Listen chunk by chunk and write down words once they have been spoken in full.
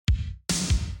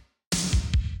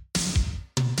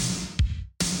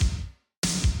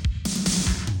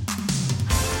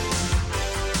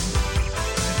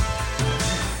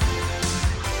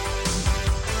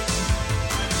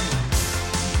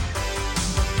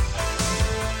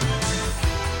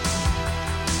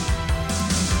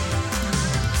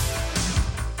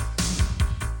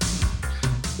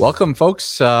Welcome,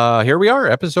 folks. Here we are,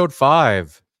 episode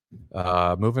 5.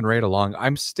 Moving right along.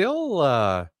 I'm still,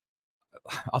 I'll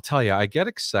tell you, I get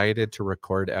excited to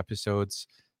record episodes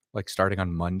like starting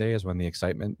on Monday is when the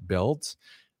excitement builds.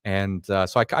 And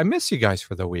so I miss you guys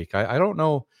for the week. I don't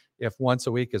know if once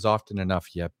a week is often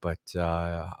enough yet, but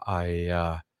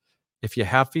if you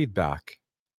have feedback,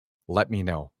 let me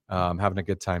know. I'm having a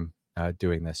good time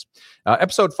doing this.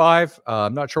 Episode 5,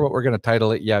 I'm not sure what we're going to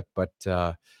title it yet, but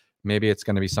maybe it's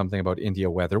going to be something about India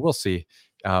weather. We'll see.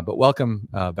 But welcome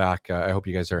back. I hope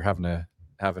you guys are having a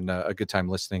good time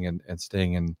listening and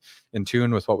staying in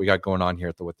tune with what we got going on here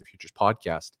at the What the Futures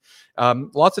podcast.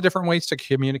 Lots of different ways to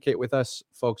communicate with us,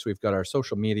 folks. We've got our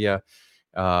social media,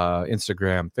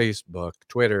 Instagram, Facebook,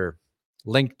 Twitter,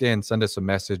 LinkedIn. Send us a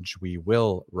message. We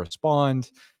will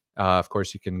respond. Of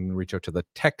course, you can reach out to the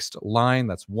text line.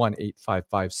 That's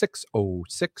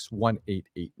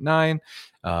 1-855-606-1889.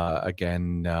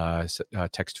 Again,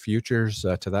 text futures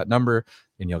to that number,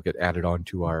 and you'll get added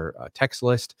onto our text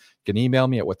list. You can email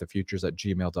me at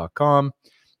whatthefutures@gmail.com.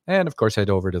 And of course, head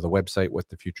over to the website,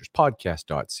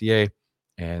 whatthefuturespodcast.ca,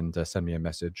 and send me a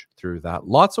message through that.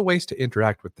 Lots of ways to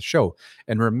interact with the show.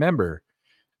 And remember,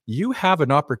 you have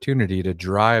an opportunity to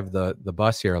drive the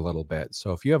bus here a little bit.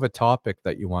 So if you have a topic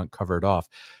that you want covered off,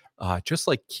 just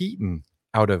like Keaton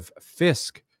out of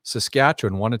Fisk,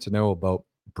 Saskatchewan, wanted to know about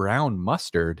brown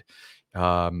mustard.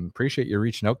 Appreciate you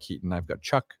reaching out, Keaton. I've got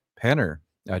Chuck Penner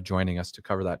joining us to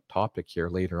cover that topic here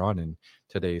later on in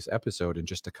today's episode in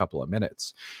just a couple of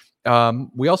minutes.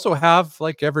 We also have,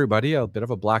 like everybody, a bit of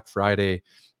a Black Friday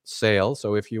sale.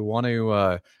 So if you want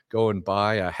to go and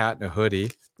buy a hat and a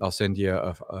hoodie, I'll send you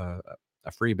a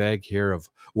free bag here of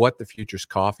What the Futures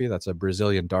coffee. That's a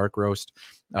Brazilian dark roast.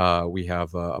 We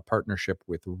have a partnership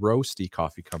with Roasty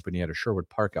Coffee Company out of Sherwood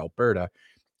Park, Alberta.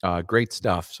 Great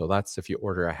stuff. So that's if you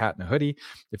order a hat and a hoodie.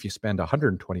 If you spend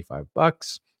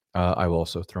 $125, I will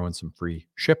also throw in some free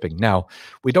shipping. Now,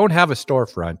 we don't have a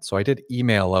storefront, so I did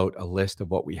email out a list of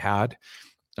what we had.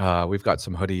 We've got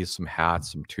some hoodies, some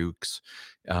hats, some toques,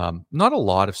 not a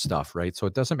lot of stuff, right? So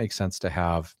it doesn't make sense to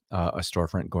have a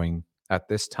storefront going at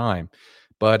this time.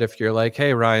 But if you're like,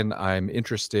 hey, Ryan, I'm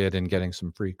interested in getting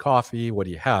some free coffee, what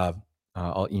do you have?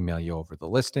 I'll email you over the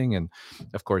listing. And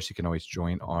of course, you can always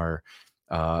join our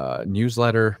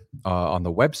newsletter on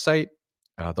the website.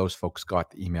 Those folks got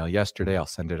the email yesterday. I'll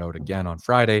send it out again on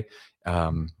Friday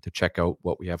to check out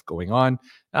what we have going on.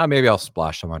 Maybe I'll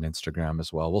splash them on Instagram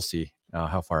as well. We'll see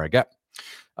how far I get.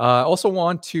 Also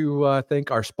want to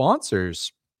thank our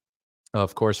sponsors.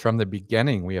 Of course, from the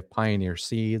beginning, we have Pioneer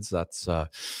Seeds. That's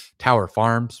Tower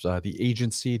Farms, the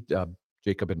agency,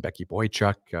 Jacob and Becky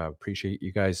Boychuk. Appreciate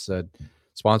you guys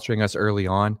sponsoring us early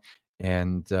on.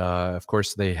 And of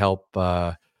course, they help.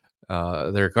 They're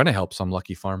going to help some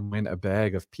lucky farm win a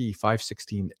bag of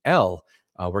P516L.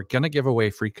 We're going to give away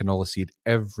free canola seed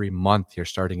every month here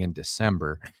starting in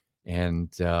December.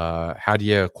 And how do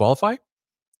you qualify?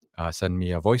 Send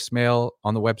me a voicemail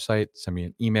on the website, send me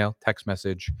an email, text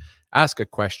message, ask a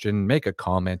question, make a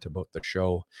comment about the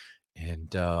show,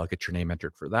 and I'll get your name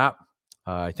entered for that.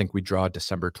 I think we draw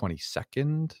December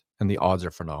 22nd, and the odds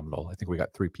are phenomenal. I think we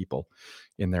got 3 people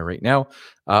in there right now.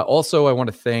 Also, I want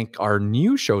to thank our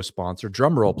new show sponsor,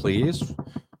 drumroll please,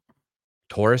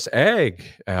 Taurus Ag.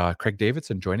 Craig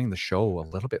Davidson joining the show a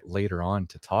little bit later on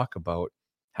to talk about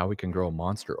how we can grow a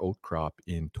monster oat crop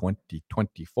in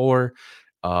 2024.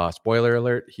 Spoiler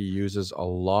alert, he uses a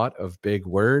lot of big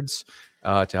words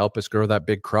to help us grow that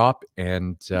big crop.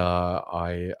 And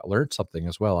I learned something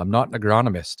as well. I'm not an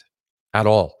agronomist at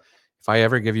all. If I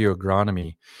ever give you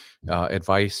agronomy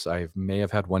advice, I may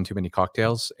have had one too many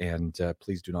cocktails, and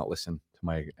please do not listen to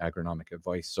my agronomic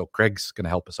advice. So Craig's going to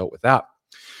help us out with that.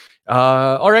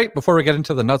 All right, before we get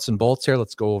into the nuts and bolts here,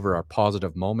 let's go over our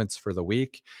positive moments for the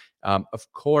week.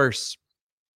 Of course,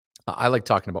 I like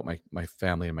talking about my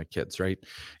family and my kids, right?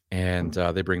 And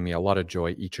they bring me a lot of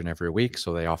joy each and every week.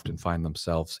 So they often find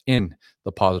themselves in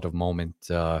the positive moment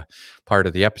part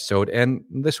of the episode. And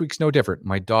this week's no different.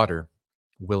 My daughter,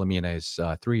 Wilhelmina, is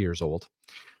 3 years old.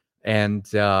 And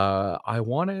I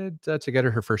wanted to get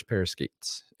her first pair of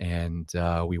skates. And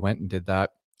we went and did that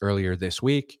earlier this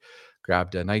week.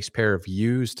 Grabbed a nice pair of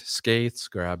used skates,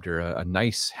 grabbed her a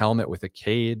nice helmet with a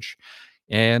cage.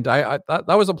 And I that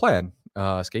was a plan.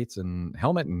 Skates and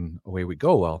helmet, and away we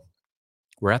go. Well,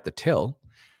 we're at the till,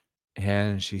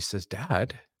 and she says,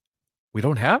 Dad, we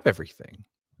don't have everything.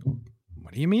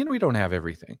 What do you mean we don't have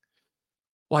everything?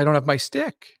 Well, I don't have my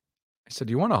stick. I said,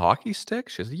 do you want a hockey stick?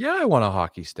 She said, yeah, I want a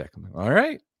hockey stick. I'm like, all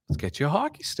right, let's get you a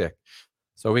hockey stick.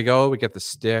 So we go, we get the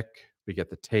stick, we get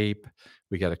the tape,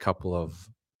 we get a couple of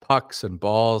pucks and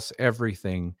balls,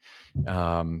 everything,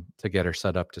 to get her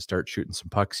set up to start shooting some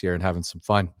pucks here and having some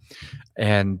fun.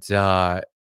 And didn't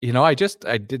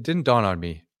dawn on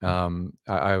me.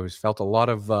 I always felt a lot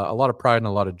of pride and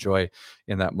a lot of joy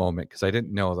in that moment because I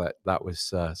didn't know that that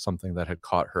was something that had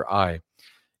caught her eye.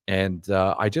 And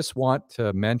I just want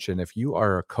to mention, if you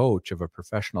are a coach of a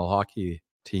professional hockey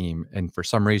team and for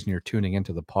some reason you're tuning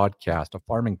into the podcast, a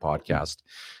farming podcast,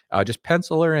 just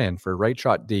pencil her in for Right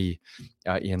Shot D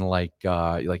in like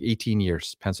 18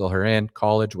 years. Pencil her in,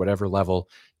 college, whatever level.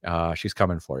 She's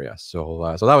coming for you.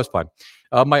 So that was fun.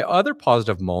 My other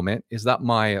positive moment is that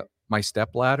my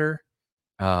step ladder,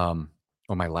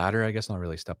 my ladder, I guess not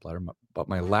really step ladder, but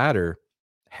my ladder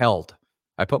held.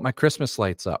 I put my Christmas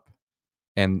lights up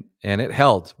and it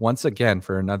held once again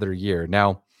for another year.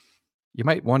 Now, you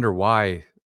might wonder why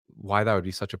that would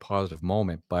be such a positive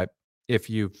moment, but if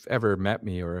you've ever met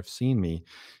me or have seen me,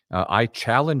 I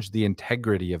challenge the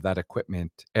integrity of that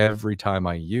equipment every time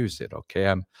I use it. Okay,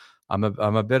 I'm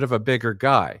a bit of a bigger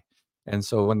guy, and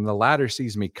so when the ladder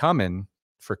sees me coming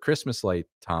for Christmas light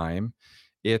time,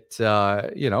 it's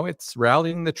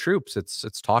rallying the troops.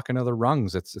 It's talking to the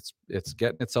rungs. It's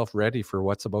getting itself ready for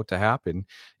what's about to happen.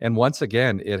 And once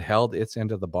again, it held its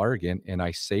end of the bargain, and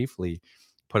I safely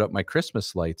put up my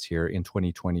Christmas lights here in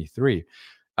 2023.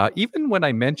 Even when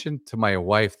I mentioned to my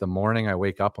wife the morning I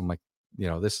wake up, I'm like,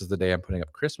 this is the day I'm putting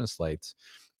up Christmas lights.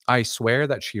 I swear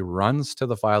that she runs to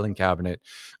the filing cabinet,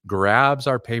 grabs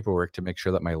our paperwork to make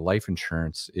sure that my life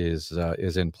insurance is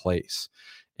in place.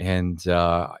 And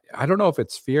I don't know if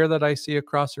it's fear that I see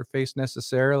across her face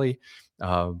necessarily,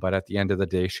 but at the end of the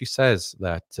day, she says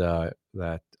that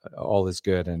all is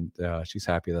good, and she's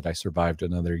happy that I survived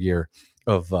another year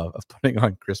of putting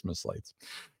on Christmas lights.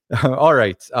 All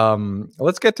right,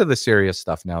 let's get to the serious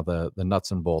stuff now, the nuts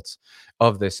and bolts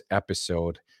of this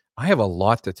episode. I have a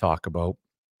lot to talk about,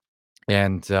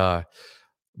 and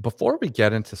before we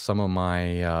get into some of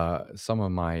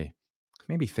my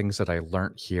maybe things that I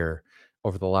learned here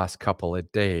over the last couple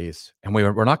of days, and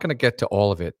we're not going to get to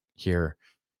all of it here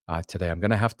today. I'm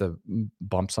going to have to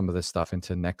bump some of this stuff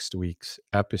into next week's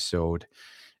episode.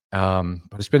 But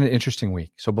it's been an interesting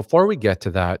week. So before we get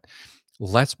to that,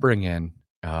 let's bring in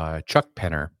Chuck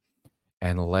Penner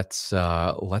and let's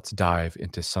dive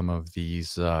into some of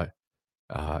these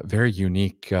very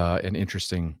unique and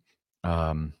interesting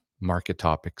market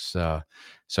topics.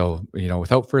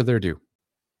 Without further ado,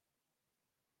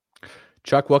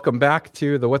 Chuck, welcome back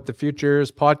to the What the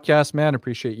Futures podcast, man.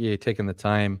 Appreciate you taking the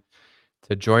time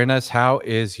to join us. How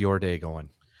is your day going?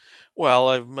 Well,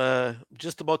 I'm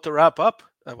just about to wrap up.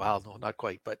 Well, no, not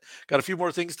quite, but got a few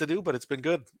more things to do, but it's been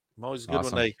good. I'm always good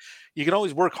when Awesome. you can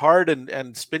always work hard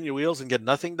and spin your wheels and get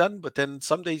nothing done, but then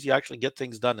some days you actually get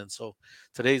things done. And so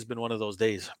today's been one of those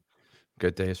days.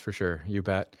 Good days for sure. You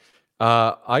bet.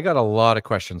 I got a lot of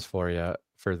questions for you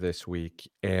for this week,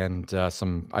 and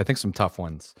I think some tough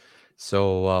ones.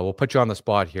 So we'll put you on the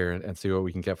spot here and see what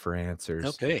we can get for answers.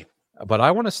 Okay. But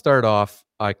I want to start off.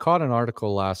 I caught an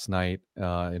article last night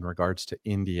in regards to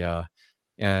India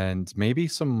and maybe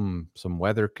some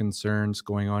weather concerns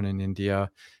going on in India.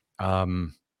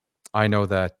 Um, I know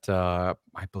that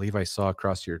I believe I saw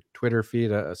across your Twitter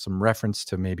feed some reference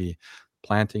to maybe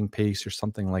planting pace or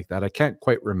something like that. I can't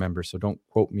quite remember, so don't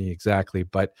quote me exactly.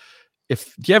 But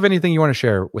if do you have anything you want to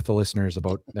share with the listeners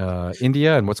about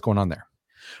India and what's going on there?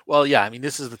 Well, yeah, I mean,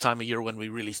 this is the time of year when we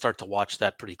really start to watch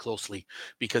that pretty closely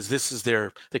because this is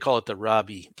they call it the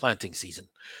Rabi planting season.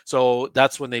 So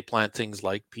that's when they plant things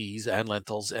like peas and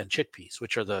lentils and chickpeas,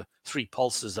 which are the three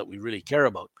pulses that we really care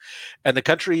about. And the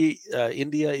country,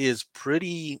 India, is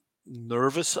pretty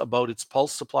nervous about its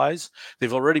pulse supplies.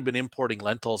 They've already been importing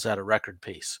lentils at a record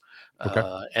pace.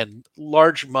 Okay. And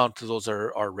large amount of those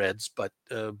are reds, but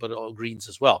all greens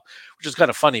as well, which is kind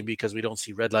of funny because we don't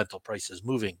see red lentil prices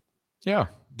moving, Yeah.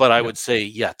 but I Yeah. would say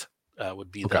yet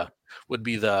would be Okay.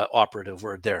 the operative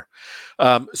word there.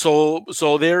 So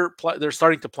they're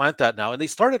starting to plant that now, and they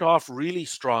started off really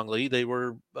strongly. They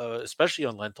were especially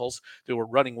on lentils, they were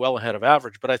running well ahead of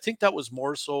average. But I think that was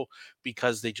more so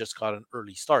because they just got an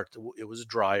early start. It was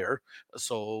drier,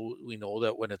 so we know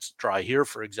that when it's dry here,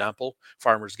 for example,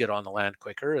 farmers get on the land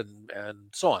quicker, and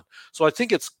so on. So I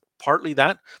think it's partly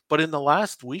that, but in the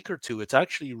last week or two, it's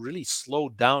actually really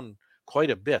slowed down quite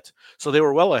a bit. So they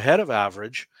were well ahead of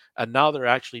average, and now they're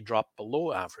actually dropped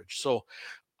below average. So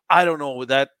I don't know.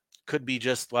 That could be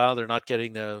just, well, they're not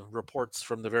getting the reports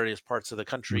from the various parts of the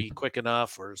country Mm. quick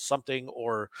enough or something,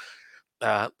 or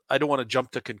I don't want to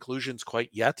jump to conclusions quite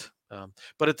yet.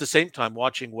 But at the same time,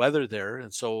 watching weather there,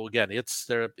 and so again, it's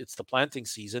the planting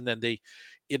season, and it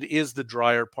is the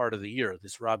drier part of the year.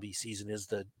 This Rabi season is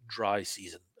the dry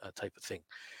season, type of thing.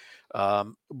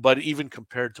 But even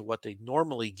compared to what they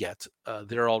normally get,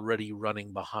 they're already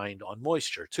running behind on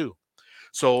moisture too.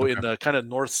 So in Okay. the kind of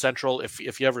north central,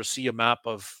 if you ever see a map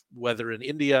of weather in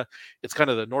India, it's kind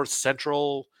of the north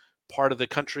central part of the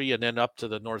country, and then up to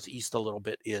the northeast a little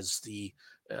bit is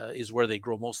where they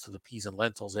grow most of the peas and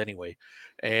lentils anyway.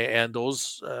 And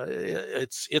those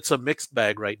it's a mixed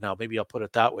bag right now. Maybe I'll put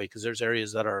it that way, because there's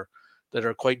areas that are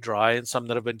quite dry and some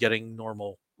that have been getting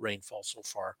normal rainfall so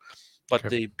far, but Okay.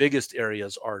 the biggest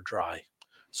areas are dry.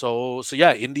 So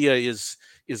yeah, India is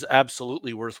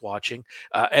absolutely worth watching.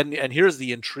 And here's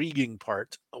the intriguing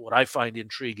part. What I find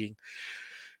intriguing.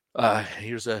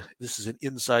 This is an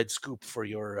inside scoop for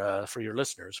your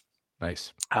listeners.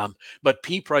 Nice. But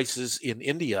pea prices in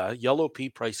India, yellow pea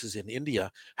prices in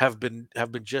India, have been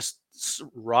just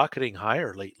rocketing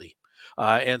higher lately.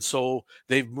 And so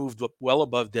they've moved up well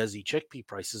above Desi chickpea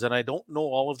prices. And I don't know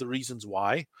all of the reasons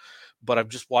why, but I'm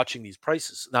just watching these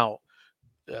prices. Now,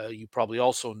 you probably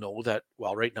also know that,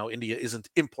 well, right now India isn't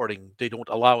importing. They don't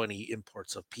allow any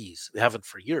imports of peas. They haven't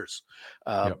for years.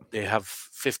 Yep. They have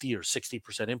 50 or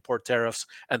 60% import tariffs,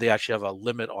 and they actually have a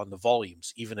limit on the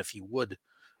volumes, even if you would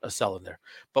sell in there.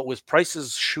 But with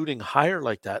prices shooting higher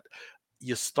like that,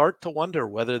 you start to wonder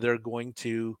whether they're going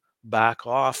to back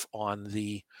off on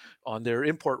their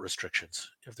import restrictions,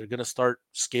 if they're going to start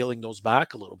scaling those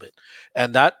back a little bit.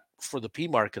 And that, for the pea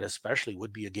market especially,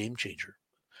 would be a game changer.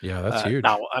 Yeah, that's huge.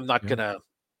 Now, I'm not Yeah. gonna,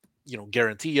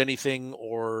 guarantee anything,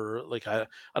 or like I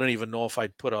don't even know if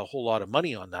I'd put a whole lot of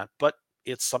money on that, but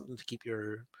it's something to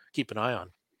keep an eye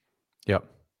on. Yep.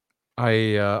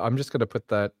 I'm just gonna put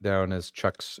that down as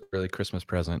Chuck's early Christmas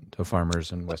present to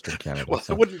farmers in Western Canada. Well, it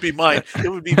So wouldn't be mine. It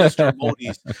would be Mr.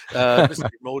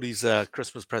 Modi's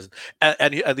Christmas present.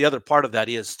 And the other part of that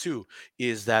is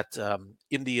that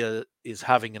India is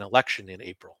having an election in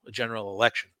April, a general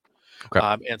election,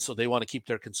 okay. and so they want to keep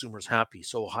their consumers happy.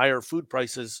 So higher food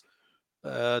prices,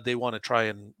 they want to try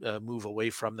and move away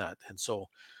from that. And so,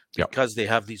 Yep. because they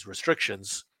have these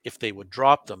restrictions, if they would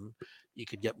drop them, you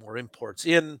could get more imports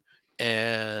in,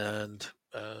 and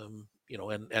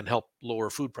and help lower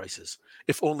food prices.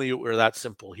 If only it were that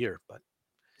simple here. But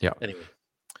Yeah. anyway,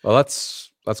 Well,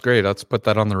 that's great. Let's put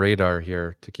that on the radar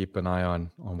here to keep an eye on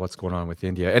what's going on with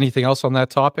India. Anything else on that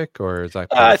topic, or is that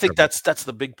kind I of think covered? that's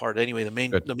the big part anyway.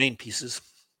 Good. The main pieces.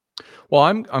 Well,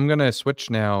 I'm gonna switch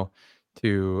now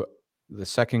to the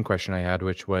second question I had,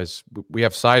 which was we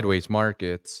have sideways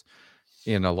markets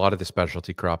in a lot of the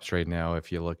specialty crops right now.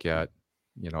 If you look at,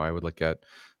 I would look at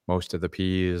most of the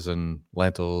peas and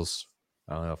lentils,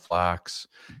 flax.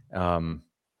 Um,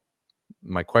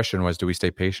 my question was, do we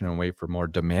stay patient and wait for more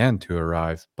demand to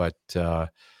arrive? But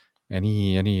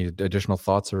any additional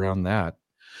thoughts around that?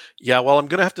 Yeah, well, I'm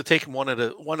going to have to take them one at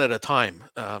a time,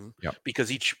 Yeah.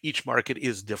 because each market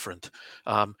is different.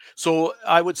 So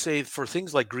I would say for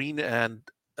things like green and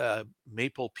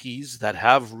maple peas that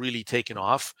have really taken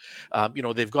off,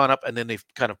 they've gone up and then they've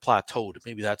kind of plateaued.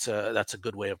 Maybe that's a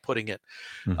good way of putting it.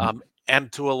 Hmm.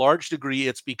 And to a large degree,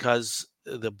 it's because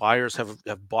the buyers have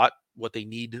bought what they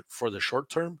need for the short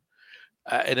term,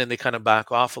 and then they kind of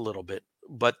back off a little bit.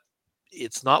 But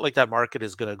it's not like that market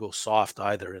is going to go soft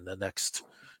either in the next,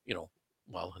 you know,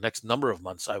 the next number of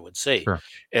months, I would say. Sure.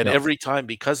 And Yeah. every time,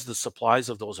 because the supplies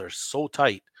of those are so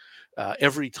tight,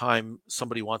 every time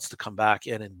somebody wants to come back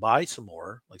in and buy some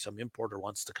more, like some importer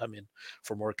wants to come in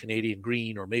for more Canadian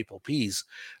green or maple peas,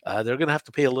 they're going to have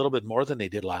to pay a little bit more than they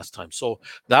did last time. So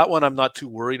that one I'm not too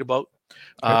worried about.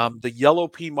 Okay. The yellow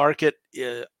pea market,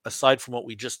 aside from what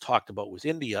we just talked about with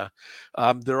India,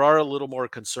 there are a little more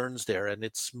concerns there, and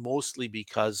it's mostly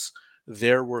because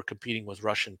there we're competing with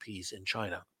Russian peas in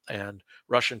China, and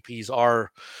Russian peas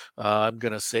are, I'm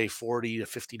going to say, $40 to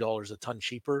 $50 a ton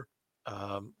cheaper,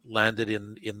 landed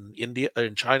in India,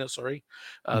 in China, sorry,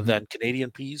 Hmm. than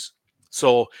Canadian peas.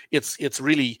 So it's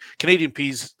really, Canadian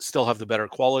peas still have the better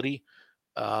quality,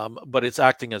 but it's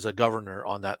acting as a governor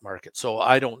on that market. So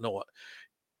I don't know.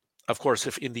 Of course,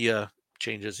 if India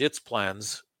changes its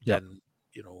plans, Yeah. then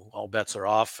all bets are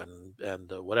off,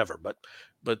 and whatever.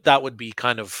 But that would be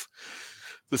kind of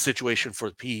the situation for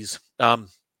the peas. On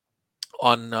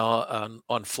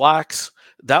flax,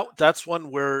 that's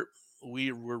one where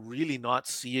we were really not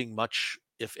seeing much,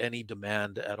 if any,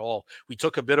 demand at all. We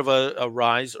took a bit of a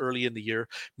rise early in the year.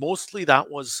 Mostly that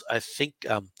was, I think,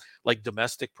 like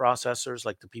domestic processors,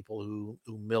 like the people who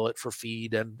mill it for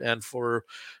feed and for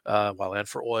and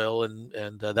for oil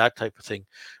and that type of thing,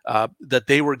 that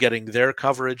they were getting their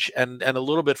coverage, and a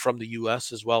little bit from the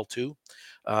U.S. as well too.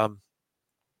 Um,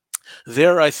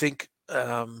 there, I think.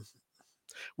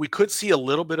 We could see a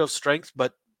little bit of strength,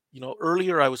 but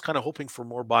earlier I was kind of hoping for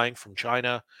more buying from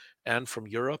China and from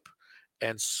Europe,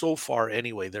 and so far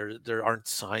anyway, there aren't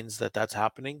signs that that's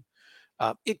happening.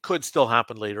 It could still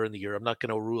happen later in the year. I'm not going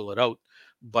to rule it out,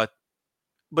 but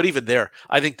even there,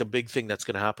 I think the big thing that's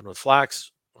going to happen with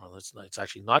flax, well, it's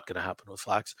actually not going to happen with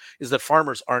flax, is that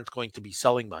farmers aren't going to be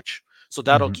selling much, so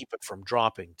that'll Mhm. keep it from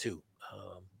dropping too.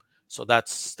 So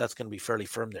that's going to be fairly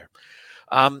firm there.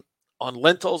 Um, on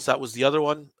lentils, that was the other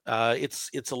one.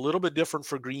 It's a little bit different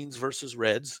for greens versus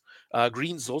reds.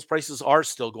 Greens, those prices are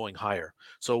still going higher.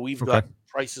 So we've Okay. got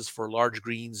prices for large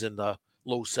greens in the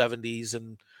low 70s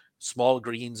and small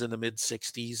greens in the mid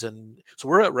 60s, and so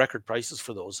we're at record prices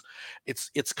for those.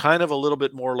 It's kind of a little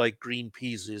bit more like green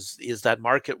peas. Is that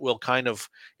market will kind of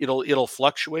it'll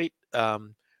fluctuate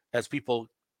as people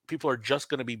are just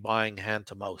going to be buying hand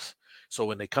to mouth. So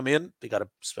when they come in, they got to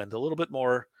spend a little bit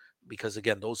more because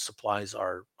again, those supplies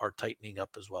are tightening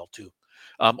up as well too.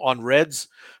 On reds,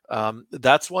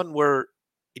 that's one where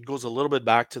it goes a little bit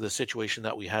back to the situation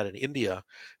that we had in India.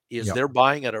 Is Yeah. they're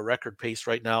buying at a record pace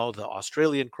right now. The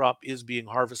Australian crop is being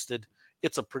harvested.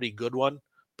 It's a pretty good one,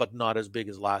 but not as big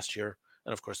as last year.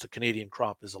 And of course, the Canadian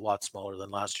crop is a lot smaller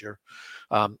than last year.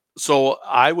 So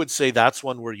I would say that's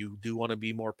one where you do want to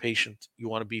be more patient. You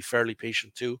want to be fairly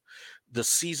patient too. The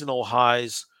seasonal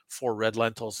highs for red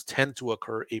lentils tend to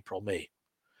occur April, May.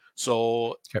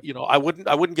 So, Okay. I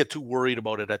wouldn't get too worried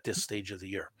about it at this stage of the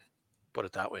year. Put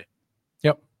it that way.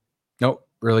 Yep. No,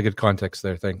 really good context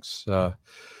there. Thanks.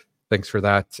 Thanks for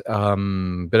that.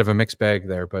 Bit of a mixed bag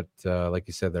there, but like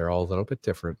you said, they're all a little bit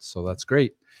different. So that's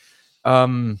great.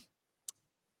 Um,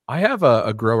 I have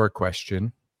a grower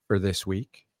question for this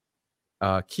week.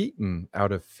 Keaton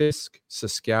out of Fisk,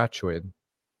 Saskatchewan.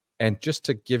 And just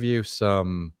to give you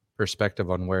some perspective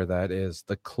on where that is,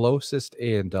 the closest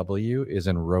A&W is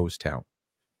in Rosetown.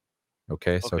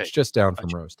 Okay, so Okay. it's just down from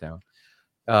Gotcha.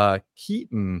 Rosetown.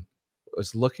 Keaton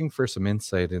was looking for some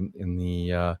insight in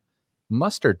the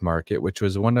mustard market, which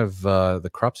was one of the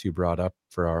crops you brought up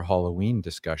for our Halloween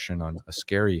discussion on a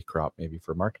scary crop, maybe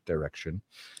for market direction,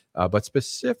 but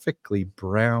specifically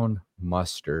brown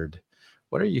mustard.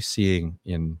 What are you seeing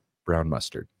in brown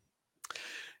mustard?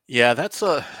 Yeah,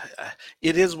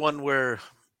 it is one where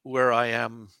I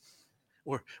am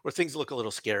where things look a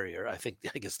little scarier.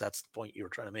 I guess that's the point you were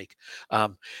trying to make.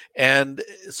 And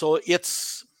so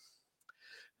it's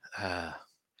uh,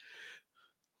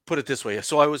 put it this way.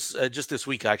 So I was just this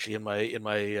week actually in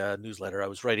my newsletter. I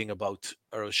was writing about,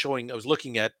 or I was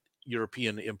looking at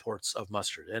European imports of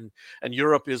mustard, and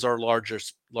Europe is our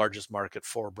largest market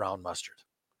for brown mustard.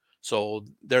 So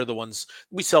they're the ones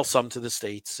we sell some to the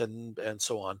states and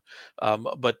so on,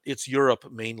 but it's Europe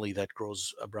mainly that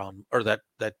grows a brown or that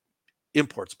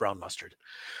imports brown mustard.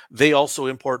 They also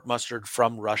import mustard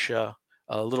from Russia,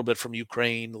 a little bit from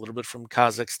Ukraine, a little bit from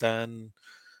Kazakhstan,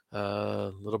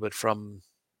 a little bit from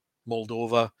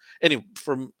Moldova, any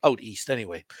from out east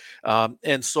anyway.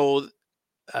 And so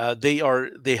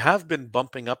they have been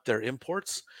bumping up their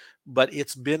imports, but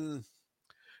it's been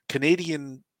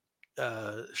Canadian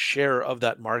share of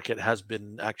that market has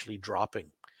been actually dropping,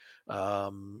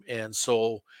 and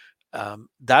so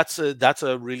that's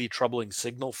a really troubling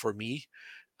signal for me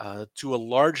to a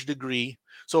large degree.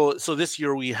 So this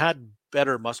year we had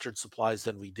better mustard supplies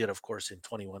than we did, of course, in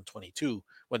 21-22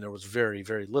 when there was very,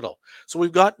 very little. So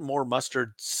we've got more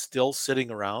mustard still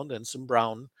sitting around and some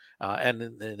brown,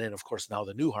 and then of course now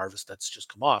the new harvest that's just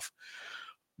come off.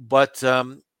 But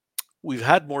we've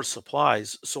had more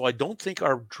supplies, so I don't think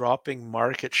our dropping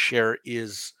market share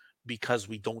is because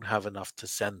we don't have enough to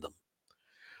send them.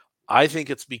 I think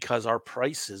it's because our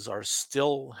prices have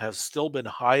still been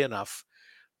high enough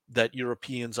that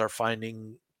Europeans are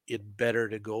finding it better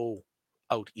to go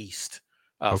out east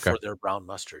Okay. for their brown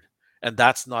mustard, and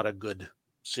that's not a good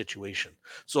situation.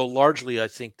 So largely, I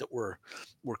think that we're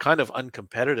kind of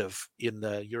uncompetitive in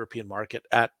the European market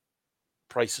at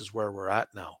prices where we're at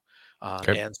now.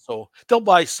 Okay. And so they'll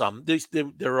buy some.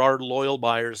 There are loyal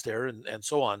buyers there, and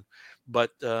so on. But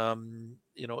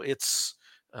it's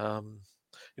um,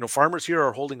 farmers here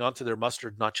are holding on to their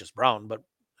mustard, not just brown, but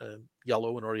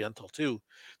yellow and oriental too.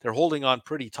 They're holding on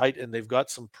pretty tight, and they've got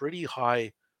some pretty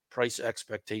high price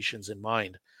expectations in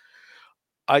mind.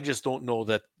 I just don't know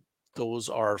that those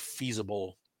are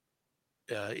feasible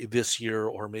this year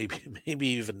or maybe maybe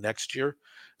even next year.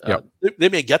 Yep. They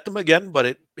may get them again,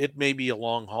 but it may be a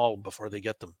long haul before they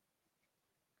get them.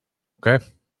 Okay.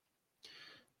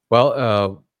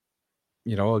 Well,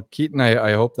 Keaton,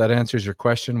 I hope that answers your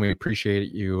question. We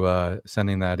appreciate you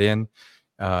sending that in.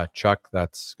 Chuck,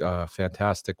 that's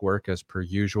fantastic work as per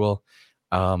usual.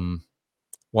 Um,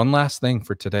 one last thing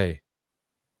for today.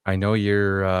 I know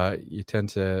you tend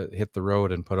to hit the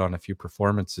road and put on a few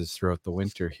performances throughout the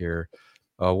winter here.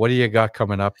 What do you got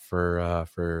coming up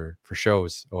for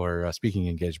shows or speaking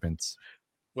engagements?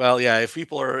 Well, yeah, if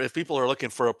people are looking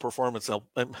for a performance,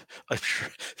 I'm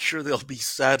sure they'll be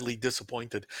sadly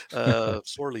disappointed,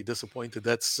 sorely disappointed.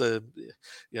 That's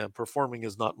yeah, performing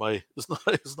is not my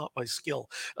is not my skill.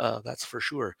 That's for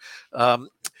sure. Um,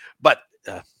 but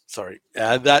sorry,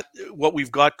 that what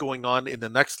we've got going on in the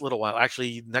next little while.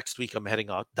 Actually, next week I'm heading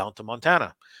out down to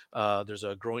Montana. There's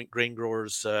a growing grain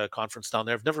growers conference down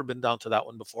there. I've never been down to that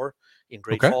one before in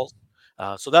Great Okay, Falls,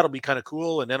 so that'll be kind of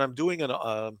cool. And then I'm doing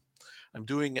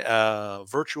a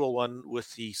virtual one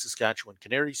with the Saskatchewan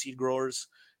canary seed growers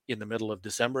in the middle of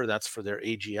December. That's for their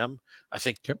AGM. I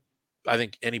think yep, I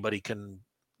think anybody can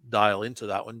dial into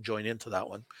that one, join into that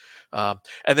one.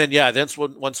 And then yeah,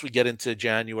 once we get into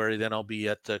January, then I'll be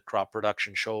at the crop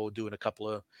production show doing a couple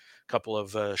of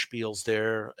spiels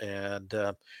there. And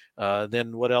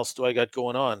then what else do I got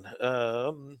going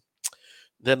on?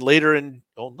 Then later in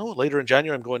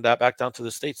January, I'm going back down to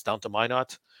the States, down to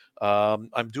Minot.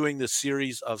 I'm doing this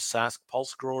series of Sask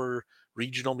Pulse Grower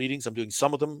regional meetings. I'm doing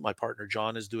some of them. My partner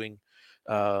John is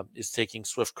taking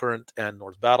Swift Current and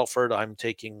North Battleford. I'm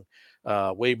taking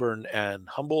Weyburn and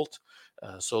Humboldt.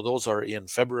 So those are in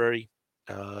February,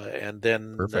 and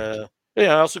then perfect,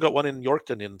 yeah, I also got one in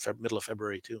Yorkton in middle of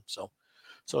February too. So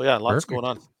yeah, lots going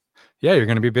perfect. on. Yeah, you're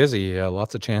going to be busy.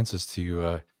 Lots of chances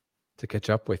to catch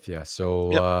up with you.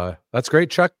 So Yep. that's great,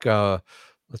 Chuck.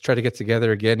 Let's try to get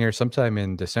together again here sometime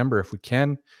in December if we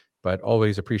can. But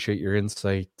always appreciate your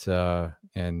insight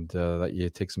and that you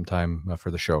take some time for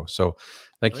the show. So All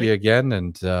thank right. you again,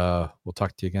 and we'll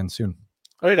talk to you again soon.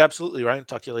 All right. Absolutely, Ryan.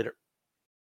 Talk to you later.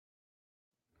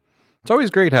 It's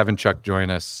always great having Chuck join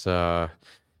us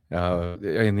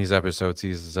in these episodes.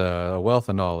 He's a wealth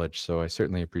of knowledge, so I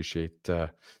certainly appreciate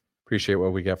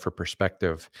what we get for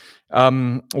perspective.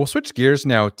 We'll switch gears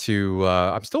now to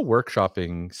I'm still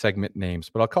workshopping segment names,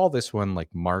 but I'll call this one like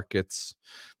markets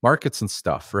and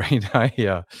stuff, right?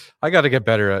 I got to get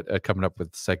better at coming up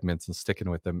with segments and sticking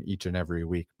with them each and every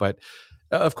week. But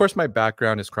of course, my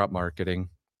background is crop marketing,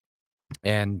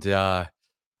 and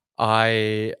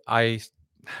I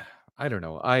I don't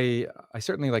know. I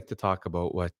certainly like to talk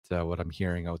about what I'm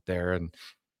hearing out there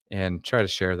and try to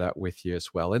share that with you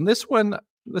as well. And this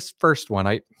first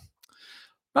one,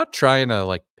 not trying to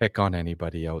like pick on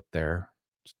anybody out there,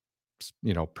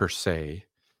 per se.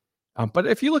 But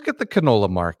if you look at the canola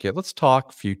market, let's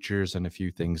talk futures and a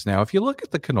few things now. If you look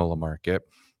at the canola market,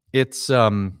 it's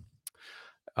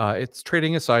it's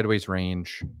trading a sideways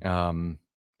range.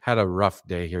 Had a rough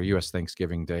day here, U.S.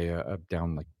 Thanksgiving Day,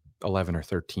 down like 11 or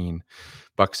 13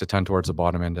 bucks a ton towards the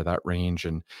bottom end of that range,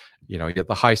 and you get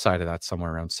the high side of that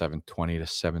somewhere around 720 to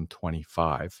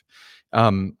 725.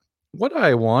 Um, what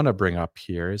I want to bring up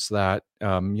here is that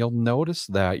you'll notice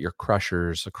that your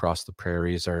crushers across the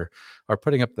prairies are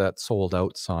putting up that sold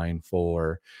out sign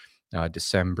for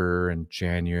December and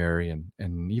January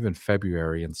and even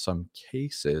February in some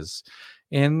cases.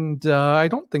 And I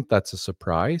don't think that's a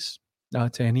surprise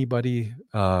to anybody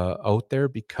out there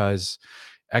because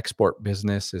export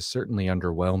business is certainly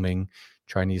underwhelming.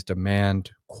 Chinese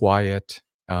demand, quiet.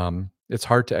 It's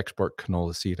hard to export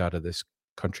canola seed out of this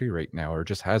country right now, or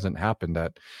just hasn't happened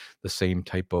at the same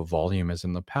type of volume as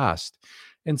in the past.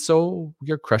 And so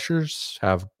your crushers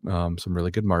have some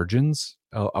really good margins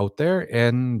out there,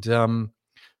 and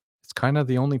it's kind of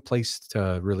the only place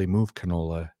to really move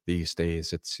canola these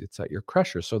days. It's at your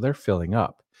crusher, so they're filling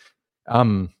up.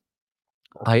 Um,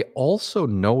 I also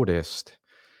noticed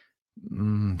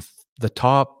mm, the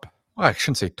top. Well, I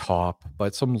shouldn't say top,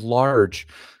 but some large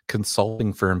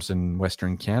consulting firms in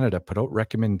Western Canada put out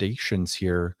recommendations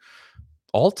here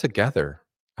altogether.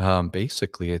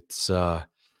 Basically, it's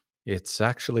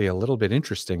actually a little bit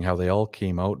interesting how they all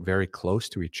came out very close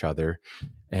to each other.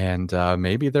 And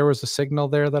maybe there was a signal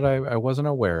there that I wasn't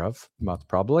aware of. That's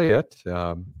probably it.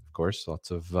 Of course,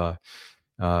 lots of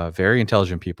very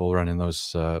intelligent people running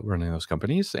those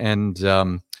companies. And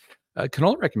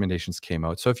canola recommendations came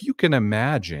out. So if you can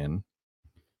imagine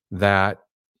that,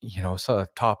 so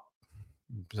top,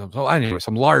 so anyway,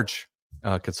 some large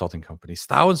consulting companies,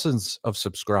 thousands of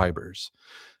subscribers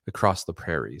across the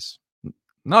prairies,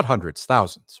 not hundreds,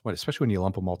 thousands, especially when you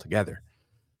lump them all together,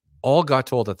 all got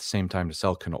told at the same time to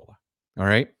sell canola. All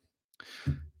right.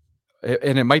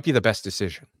 And it might be the best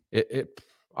decision.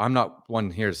 I'm not one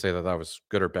here to say that that was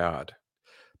good or bad,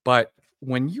 but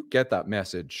when you get that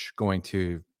message going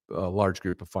to a large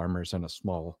group of farmers in a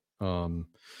small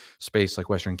space like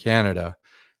Western Canada,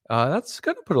 that's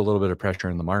going to put a little bit of pressure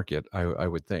in the market, I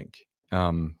would think.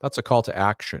 That's a call to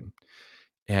action.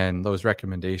 And those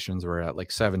recommendations were at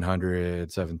like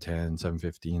 700, 710,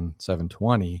 715,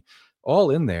 720,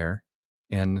 all in there.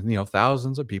 And,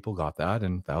 thousands of people got that,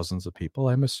 and thousands of people,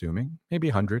 I'm assuming, maybe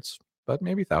hundreds, but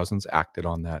maybe thousands acted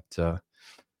on that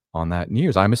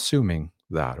news. I'm assuming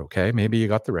that, okay? Maybe you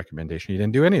got the recommendation, you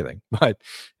didn't do anything, but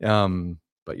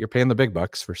you're paying the big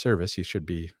bucks for service. You should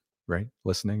be, right,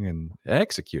 listening and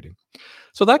executing.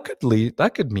 So that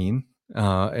could mean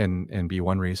and be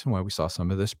one reason why we saw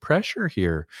some of this pressure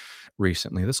here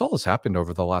recently. This all has happened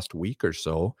over the last week or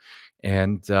so,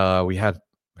 and we had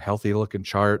healthy looking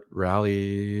chart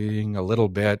rallying a little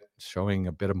bit, showing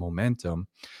a bit of momentum,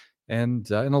 and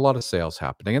a lot of sales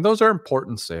happening. And those are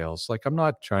important sales. Like, I'm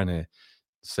not trying to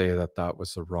say that that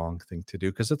was the wrong thing to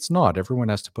do, because it's not. Everyone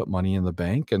has to put money in the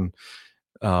bank, and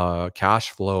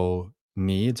cash flow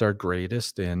needs are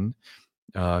greatest in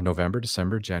November,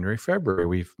 December, January, February.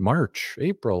 We've March,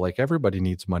 April. Like, everybody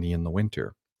needs money in the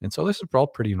winter, and so this is all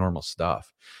pretty normal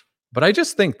stuff. But I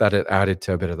just think that it added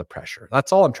to a bit of the pressure.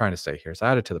 That's all I'm trying to say here, is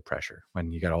added to the pressure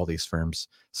when you got all these firms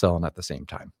selling at the same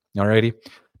time. Alrighty.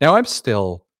 Now, I'm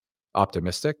still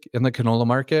optimistic in the canola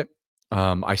market.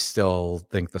 I still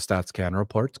think the StatsCan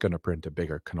report's going to print a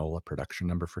bigger canola production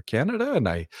number for Canada, and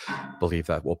I believe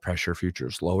that will pressure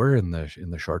futures lower in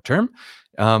the short term.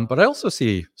 But I also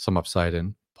see some upside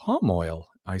in palm oil.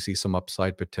 I see some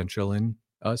upside potential in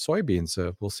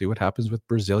soybeans. We'll see what happens with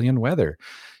Brazilian weather.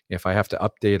 If I have to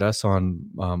update us on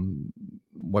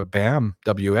what BAM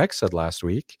WX said last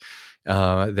week,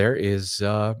 there is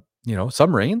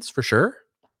some rains for sure,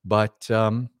 but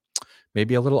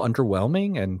maybe a little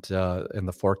underwhelming, and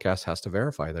the forecast has to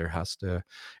verify.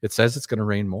 It says it's going to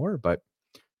rain more, but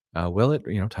will it?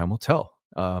 Time will tell.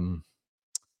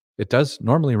 It does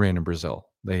normally rain in Brazil.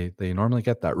 They normally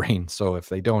get that rain. So if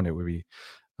they don't, it would be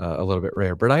a little bit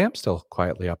rare. But I am still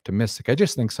quietly optimistic. I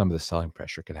just think some of the selling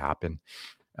pressure could happen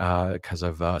because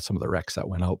of some of the wrecks that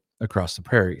went out across the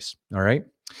prairies. All right.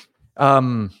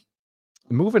 Um,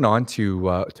 Moving on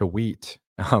to wheat.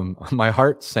 My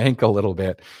heart sank a little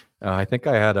bit. I think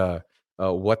I had a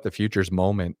what the futures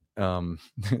moment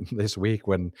this week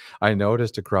when I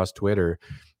noticed across Twitter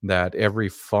that every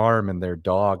farm and their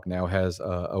dog now has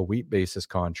a wheat basis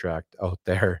contract out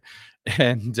there,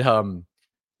 and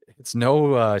it's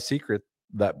no secret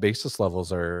that basis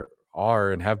levels are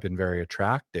and have been very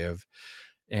attractive.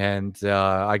 And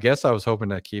I guess I was hoping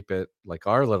to keep it like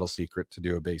our little secret to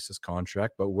do a basis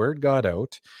contract, but word got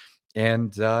out.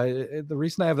 And the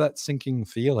reason I have that sinking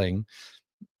feeling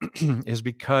is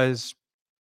because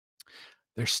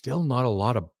there's still not a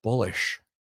lot of bullish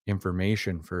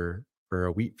information for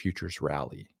a wheat futures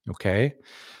rally. Okay.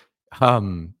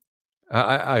 Um,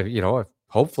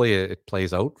 hopefully it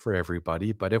plays out for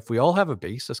everybody. But if we all have a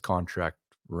basis contract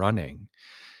running,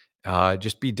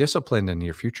 just be disciplined in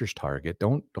your futures target.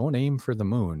 Don't aim for the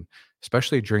moon,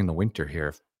 especially during the winter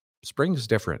here. Spring is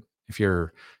different. If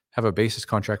you're have a basis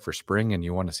contract for spring and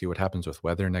you want to see what happens with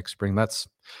weather next spring, that's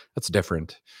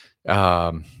different.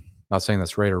 Um, Not saying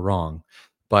that's right or wrong,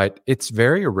 but it's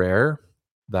very rare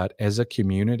that as a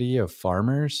community of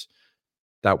farmers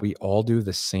that we all do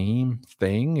the same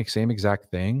thing, same exact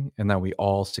thing, and that we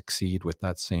all succeed with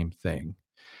that same thing.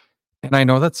 And I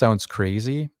know that sounds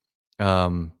crazy.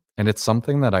 And it's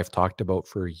something that I've talked about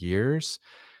for years.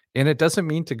 And it doesn't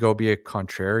mean to go be a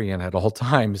contrarian at all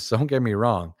times. Don't get me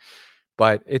wrong.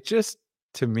 But it just,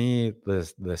 to me,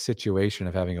 the situation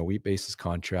of having a wheat basis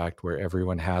contract where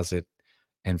everyone has it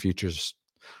and futures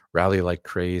rally like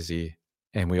crazy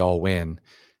and we all win.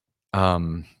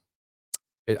 Um,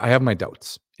 I have my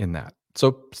doubts in that.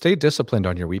 So stay disciplined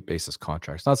on your wheat basis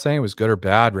contracts. Not saying it was good or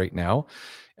bad right now.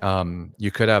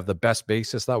 You could have the best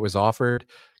basis that was offered,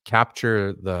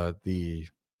 capture the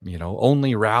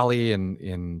only rally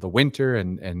in the winter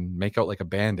and make out like a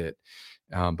bandit.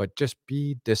 But just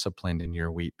be disciplined in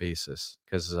your wheat basis,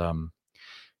 because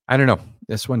I don't know.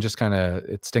 This one just kind of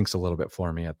it stinks a little bit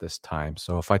for me at this time.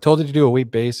 So if I told you to do a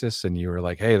wheat basis and you were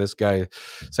like, "Hey, this guy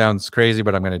sounds crazy,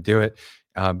 but I'm going to do it,"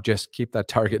 just keep that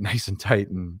target nice and tight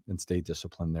and stay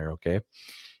disciplined there. Okay.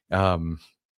 Um,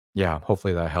 yeah.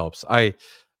 Hopefully that helps.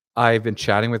 I've been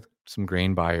chatting with some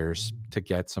grain buyers to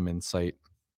get some insight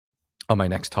on my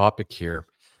next topic here,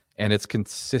 and it's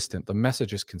consistent. The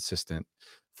message is consistent.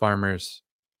 Farmers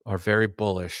are very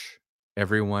bullish.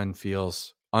 Everyone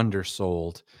feels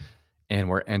undersold, and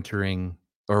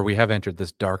we have entered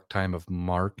this dark time of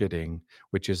marketing,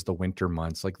 which is the winter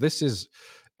months. Like, this is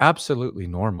absolutely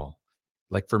normal.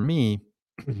 Like, for me,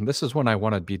 this is when I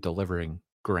want to be delivering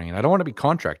grain. I don't want to be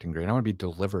contracting grain. I want to be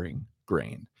delivering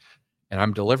grain. And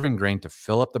I'm delivering grain to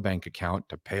fill up the bank account,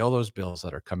 to pay all those bills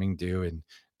that are coming due in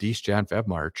Dec, Jan, Feb,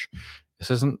 March. this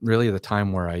isn't really the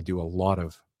time where I do a lot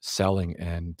of selling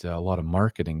and a lot of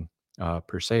marketing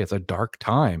per se. It's a dark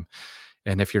time.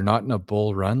 And if you're not in a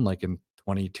bull run like in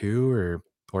 22 or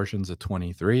portions of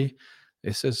 23,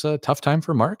 this is a tough time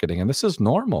for marketing. And this is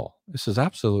normal. This is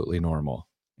absolutely normal.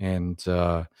 And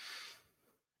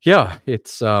yeah,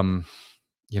 it's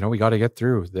we got to get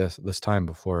through this time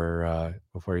before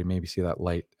you maybe see that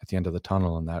light at the end of the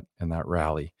tunnel in that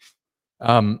rally.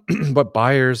 But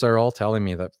buyers are all telling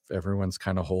me that everyone's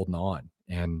kind of holding on.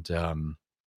 And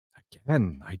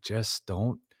again, I just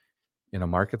don't, in a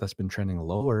market that's been trending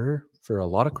lower for a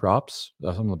lot of crops,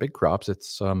 some of the big crops,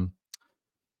 it's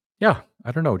yeah,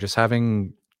 I don't know, just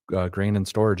having grain and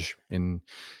storage in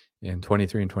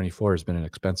 23 and 24 has been an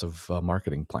expensive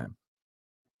marketing plan.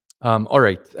 All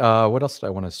right, what else do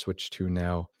I want to switch to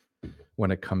now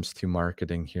when it comes to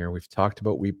marketing here? We've talked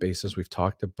about wheat bases, we've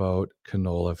talked about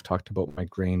canola, I've talked about my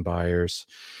grain buyers.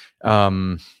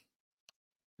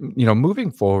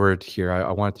 Moving forward here,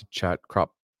 I wanted to chat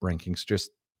crop rankings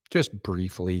just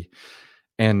briefly.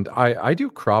 And I do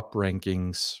crop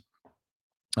rankings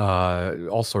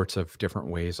all sorts of different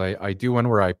ways. I do one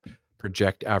where I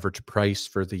project average price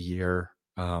for the year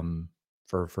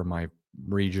for my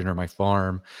region or my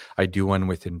farm. I do one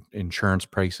with insurance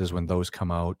prices when those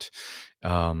come out.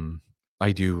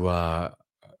 I do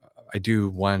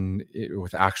one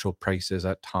with actual prices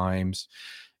at times,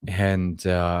 and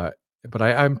but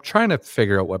I'm trying to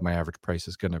figure out what my average price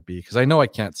is going to be, because I know I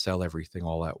can't sell everything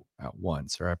all at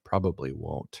once, or I probably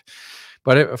won't.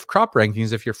 But if crop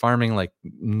rankings, if you're farming like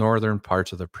northern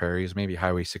parts of the prairies, maybe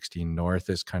Highway 16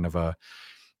 North is kind of a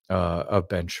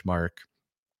benchmark.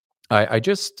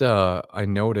 I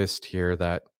noticed here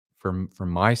that from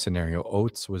my scenario,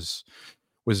 oats was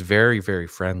very, very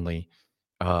friendly.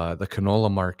 The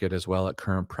canola market as well at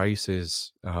current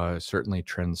prices certainly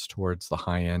trends towards the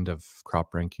high end of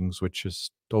crop rankings, which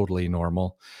is totally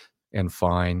normal and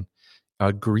fine.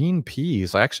 Green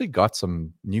peas, I actually got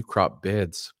some new crop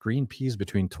bids. Green peas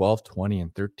between $12.20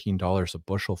 and $13 a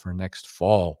bushel for next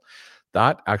fall.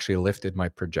 That actually lifted my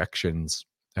projections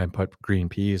and put green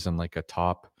peas in like a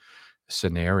top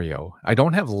scenario. I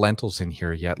don't have lentils in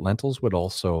here yet. Lentils would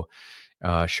also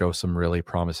show some really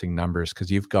promising numbers,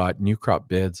 because you've got new crop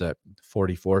bids at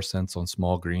 44 cents on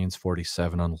small greens,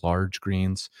 47 on large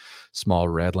greens, small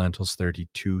red lentils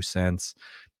 32 cents.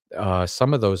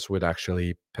 Some of those would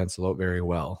actually pencil out very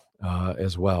well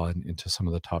as well into some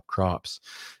of the top crops.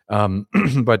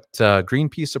 But green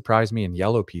peas surprised me, and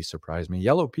yellow peas surprised me.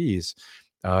 Yellow peas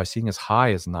seeing as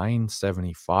high as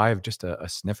 $9.75, just a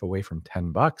sniff away from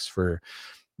 $10 for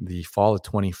the fall of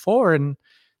 24. And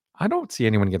I don't see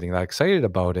anyone getting that excited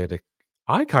about it.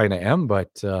 I kind of am,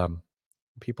 but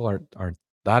people aren't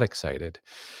that excited.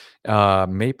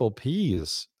 Maple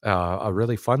peas, a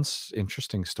really fun,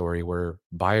 interesting story where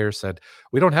buyers said,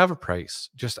 "We don't have a price.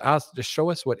 Just show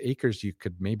us what acres you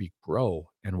could maybe grow,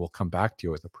 and we'll come back to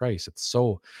you with a price." It's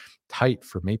so tight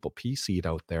for maple pea seed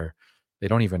out there; they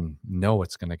don't even know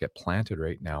what's going to get planted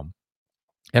right now.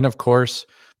 And of course,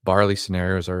 barley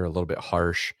scenarios are a little bit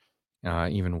harsh.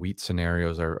 Even wheat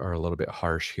scenarios are a little bit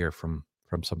harsh here from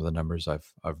some of the numbers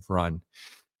I've run.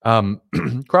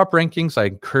 Crop rankings, I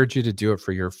encourage you to do it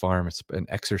for your farm. It's an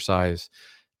exercise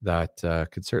that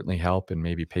could certainly help and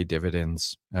maybe pay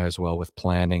dividends as well with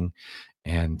planning.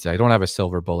 And I don't have a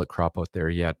silver bullet crop out there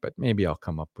yet, but maybe I'll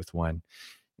come up with one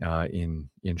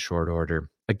in short order.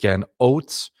 Again,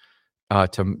 oats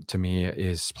to me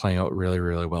is playing out really,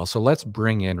 really well. So let's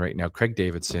bring in right now Craig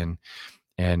Davidson,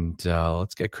 and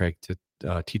let's get Craig to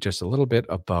teach us a little bit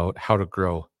about how to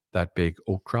grow that big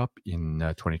oat crop in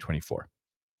 2024.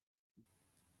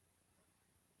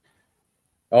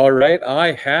 All right,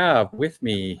 I have with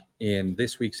me in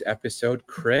this week's episode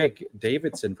Craig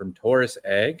Davidson from Taurus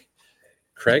Ag.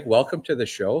 Craig, welcome to the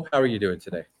show. How are you doing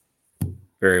today?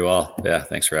 Very well. Yeah,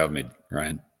 thanks for having me,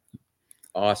 Ryan.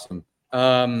 Awesome.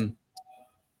 Craig,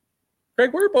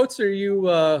 whereabouts are you?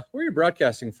 Where are you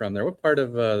broadcasting from there? What part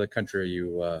of the country are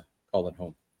you calling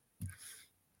home?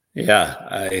 Yeah,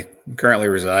 I currently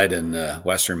reside in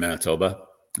western Manitoba,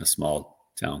 a small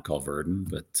town called Virden.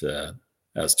 But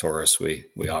as Taurus, we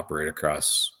operate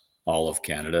across all of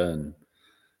Canada and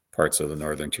parts of the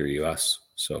northern tier U.S.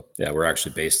 So yeah, we're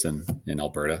actually based in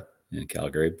Alberta, in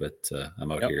Calgary, but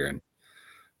I'm out here in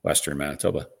western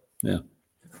Manitoba. Yeah.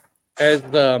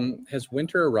 Has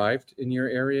winter arrived in your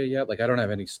area yet? Like, I don't have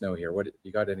any snow here. What,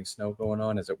 you got any snow going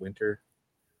on? Is it winter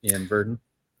in Virden?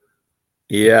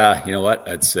 Yeah, you know what?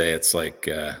 I'd say it's like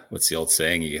what's the old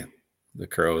saying? The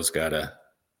crow's got to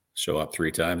show up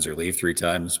 3 times or leave 3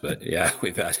 times. But yeah,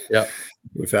 we've had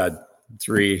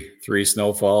three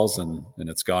snowfalls and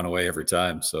it's gone away every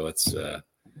time. So it's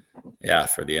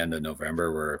for the end of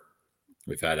November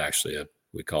we've had actually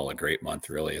we call a great month.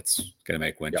 Really, it's going to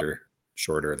make winter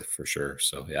shorter for sure.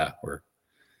 So yeah,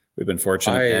 we've been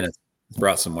fortunate, and it's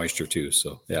brought some moisture too.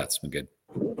 So yeah, it's been good.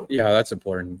 Yeah, that's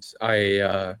important.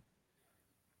 A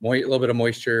little bit of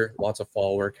moisture, lots of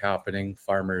fall work happening.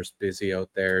 Farmers busy out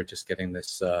there, just getting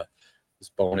this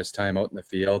bonus time out in the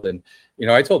field. And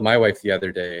I told my wife the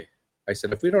other day, I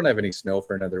said, if we don't have any snow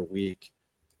for another week,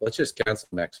 let's just cancel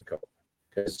Mexico,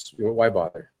 because why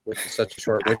bother with such a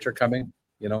short winter coming?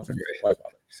 Why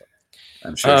bother? So,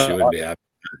 I'm sure she wouldn't be happy.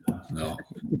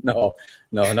 No,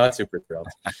 not super thrilled.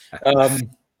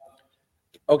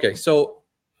 Okay, so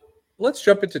let's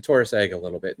jump into Taurus Ag a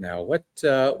little bit now. What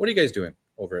are you guys doing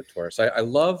over at Taurus? I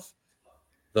love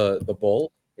the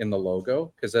bull in the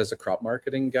logo, because as a crop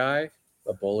marketing guy,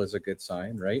 a bull is a good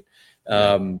sign, right?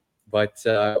 But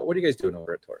what are you guys doing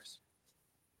over at Taurus?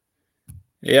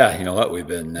 Yeah, you know what? We've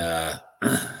been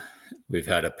we've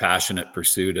had a passionate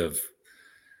pursuit of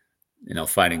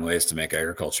finding ways to make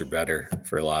agriculture better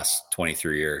for the last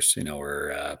 23 years.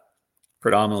 We're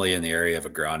predominantly in the area of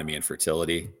agronomy and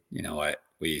fertility.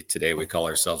 Today we call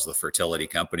ourselves the fertility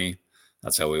company.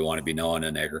 That's how we want to be known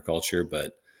in agriculture,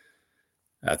 but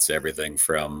that's everything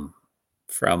from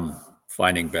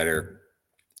finding better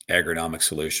agronomic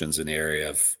solutions in the area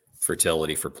of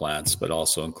fertility for plants, but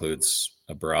also includes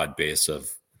a broad base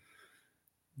of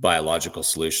biological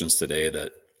solutions today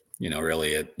that,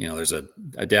 really, there's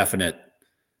a definite,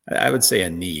 I would say, a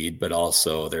need, but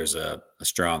also there's a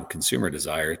strong consumer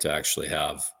desire to actually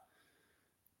have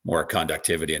more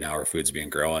conductivity in how our food's being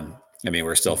grown. I mean,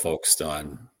 we're still focused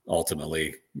on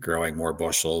ultimately growing more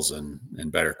bushels and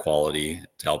better quality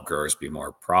to help growers be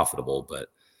more profitable. But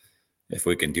if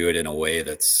we can do it in a way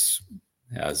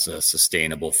has a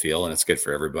sustainable feel and it's good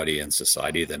for everybody in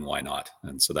society, then why not?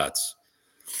 And so that's,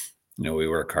 we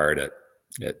work hard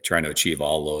at trying to achieve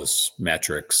all those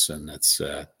metrics. And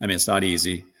it's not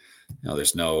easy.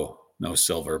 There's no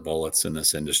silver bullets in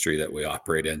this industry that we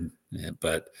operate in,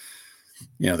 but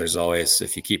there's always,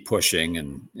 if you keep pushing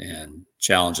and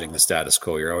challenging the status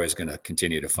quo, you're always going to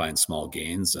continue to find small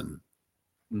gains. And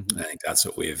I think that's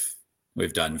what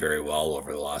we've done very well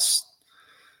over the last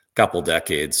couple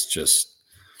decades, just,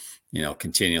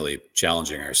 continually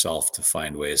challenging ourselves to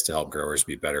find ways to help growers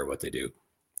be better at what they do.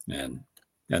 And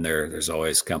there's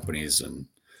always companies and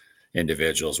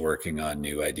individuals working on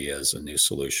new ideas and new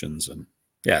solutions. And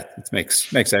yeah, it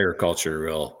makes agriculture a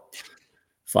real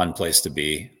fun place to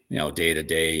be. Day to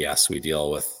day, yes, we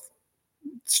deal with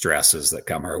stresses that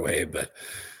come our way,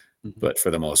 but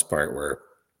for the most part, we're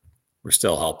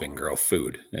still helping grow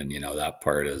food. And, that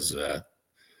part is,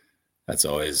 that's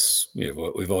always,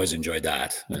 we've always enjoyed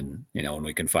that. And, when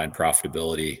we can find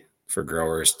profitability for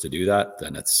growers to do that,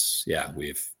 then it's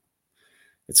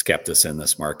kept us in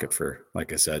this market for,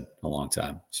 like I said, a long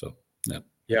time. So, yeah.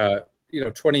 Yeah.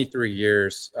 23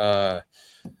 years. I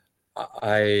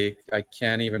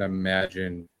can't even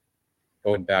imagine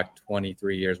going back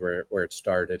 23 years where it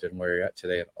started and where you're at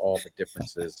today and all the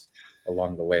differences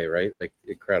along the way, right? Like,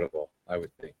 incredible, I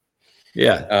would think.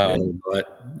 Yeah.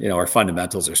 But, our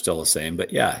fundamentals are still the same,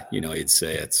 but yeah, you'd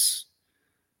say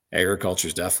agriculture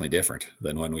is definitely different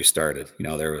than when we started.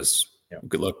 There was, you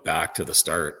could look back to the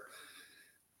start.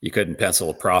 You couldn't pencil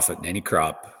a profit in any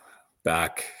crop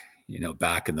back in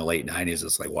the late 90s.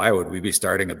 It's like, why would we be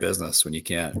starting a business when you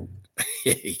can't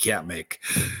make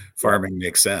farming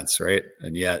make sense, right?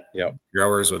 And yet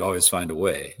growers would always find a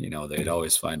way. They'd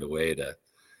always find a way to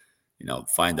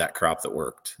find that crop that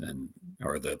worked,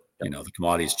 or the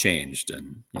commodities changed,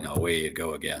 and away you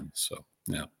go again. So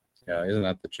yeah, isn't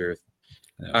that the truth?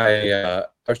 I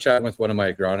was chatting with one of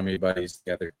my agronomy buddies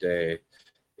the other day,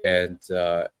 and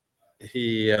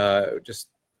he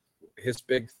his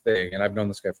big thing, and I've known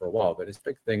this guy for a while, but his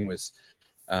big thing was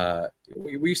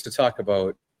we used to talk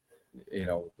about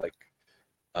the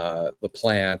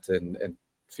plant and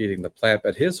feeding the plant,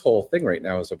 but his whole thing right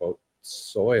now is about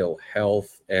soil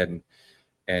health and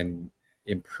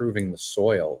improving the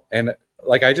soil. And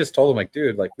like, I just told him, like,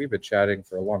 dude, like, we've been chatting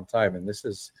for a long time, and this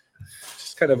is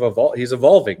just kind of he's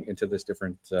evolving into this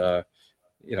different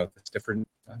this different,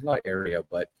 not area,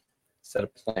 but instead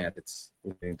of plant, it's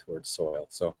moving towards soil.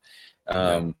 So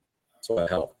soil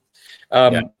health.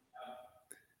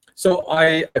 So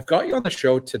I've got you on the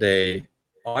show today.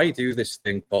 I do this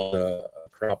thing called a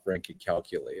crop ranking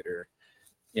calculator,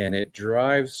 and it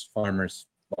drives farmers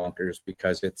bonkers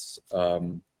because it's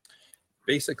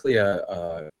basically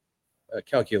a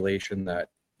calculation that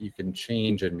you can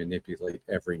change and manipulate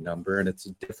every number, and it's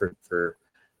different for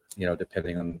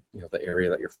depending on, the area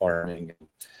that you're farming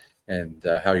and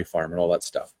how you farm and all that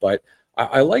stuff. But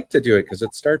I like to do it because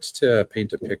it starts to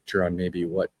paint a picture on maybe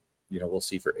what, we'll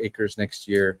see for acres next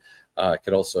year. It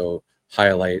could also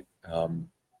highlight,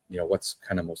 what's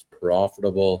kind of most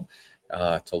profitable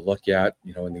to look at,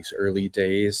 in these early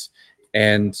days.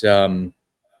 And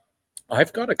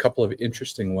I've got a couple of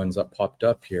interesting ones that popped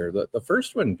up here. The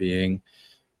first one being,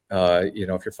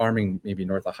 if you're farming maybe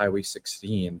north of Highway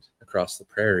 16 across the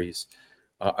prairies,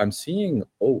 I'm seeing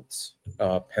oats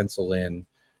pencil in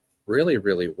really,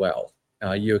 really well.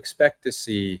 You expect to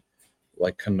see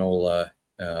like canola,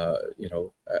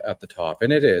 at the top,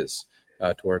 and it is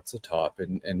towards the top,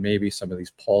 and maybe some of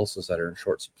these pulses that are in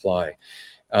short supply.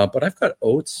 But I've got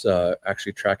oats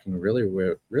actually tracking really,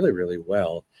 really, really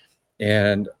well.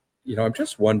 And, I'm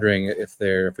just wondering if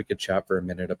we could chat for a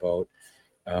minute about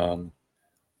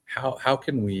how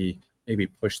can we maybe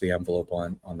push the envelope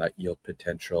on that yield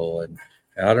potential. And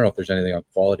I don't know if there's anything on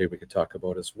quality we could talk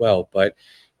about as well, but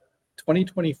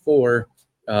 2024,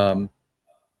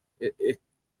 it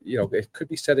could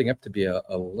be setting up to be a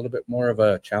little bit more of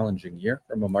a challenging year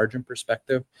from a margin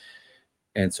perspective.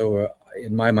 And so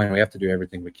in my mind, we have to do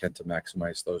everything we can to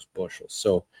maximize those bushels.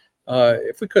 So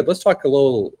if we could, let's talk a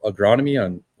little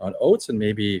agronomy on oats and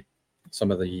maybe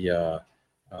some of the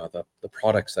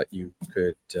products that you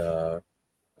could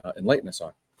enlighten us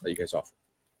on that you guys offer.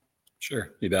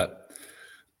 Sure, you bet.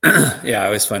 Yeah, I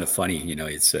always find it funny,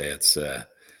 you'd say it's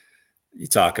you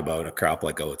talk about a crop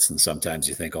like oats, and sometimes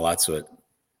you think, oh, that's what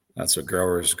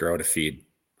growers grow to feed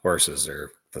horses,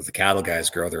 or the cattle guys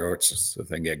grow their oats so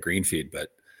they can get green feed. But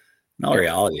in all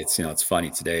reality, it's funny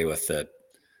today with the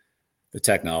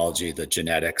technology, the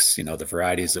genetics, the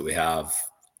varieties that we have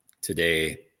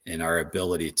today, and our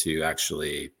ability to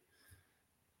actually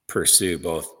pursue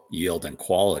both yield and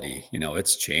quality.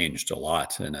 It's changed a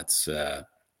lot, and it's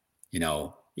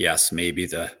yes, maybe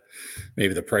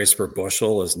the price per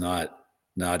bushel is not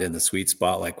in the sweet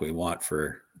spot like we want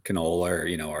for canola,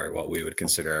 or what we would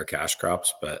consider our cash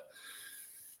crops, but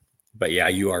yeah,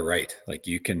 you are right. Like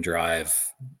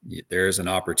there's an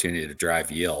opportunity to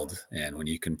drive yield. And when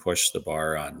you can push the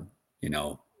bar on,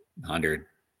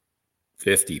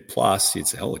 150 plus, you'd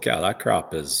say, holy cow, that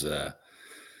crop is, and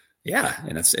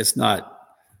it's not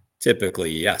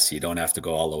typically, yes, you don't have to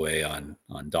go all the way on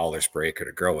dollars per acre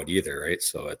to grow it either. Right.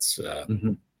 So it's,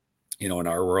 in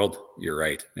our world, you're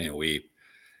right.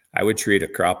 I would treat a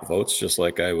crop of oats just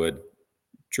like I would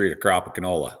treat a crop of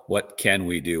canola. What can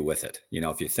we do with it?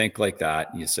 If you think like that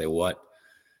and you say, what,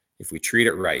 if we treat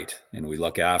it right and we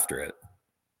look after it,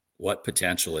 what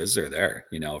potential is there,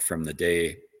 from the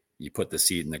day you put the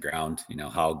seed in the ground,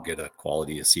 how good a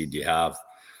quality of seed do you have?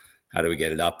 How do we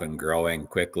get it up and growing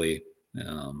quickly?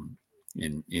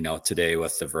 Today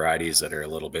with the varieties that are a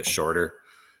little bit shorter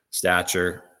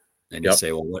stature, and you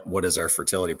say, well, what does our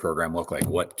fertility program look like?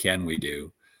 What can we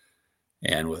do?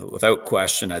 And without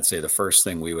question, I'd say the first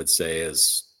thing we would say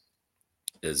is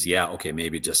yeah, okay,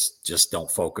 maybe just don't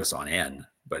focus on N,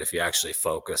 but if you actually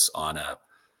focus on a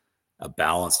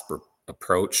balanced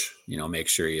approach, make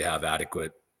sure you have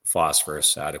adequate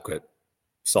phosphorus, adequate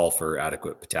sulfur,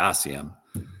 adequate potassium.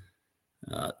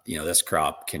 This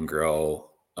crop can grow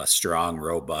a strong,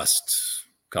 robust,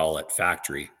 call it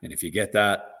factory. And if you get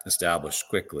that established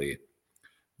quickly,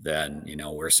 then,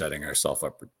 we're setting ourselves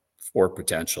up for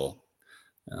potential.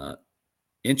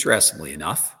 Interestingly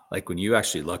enough, like when you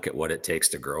actually look at what it takes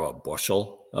to grow a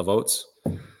bushel of oats,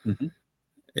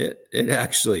 it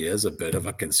actually is a bit of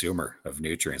a consumer of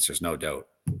nutrients. There's no doubt,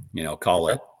 call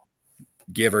it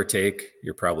give or take,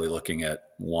 you're probably looking at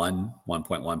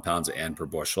 1.1 pounds of N per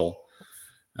bushel.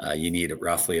 You need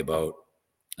roughly about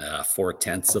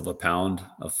 0.4 of a pound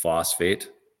of phosphate.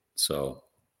 So,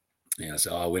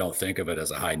 so we don't think of it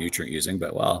as a high nutrient using,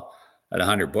 but well, at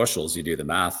 100 bushels, you do the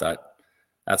math,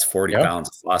 that's 40 pounds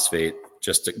of phosphate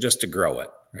just to grow it,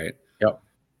 right? Yep.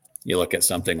 You look at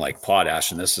something like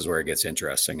potash, and this is where it gets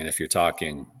interesting. And if you're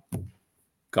talking,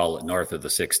 call it north of the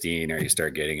 16, or you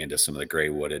start getting into some of the gray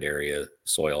wooded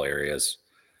soil areas,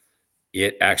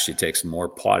 it actually takes more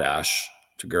potash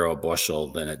to grow a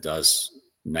bushel than it does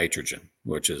nitrogen,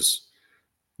 which is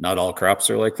not all crops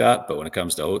are like that. But when it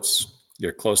comes to oats,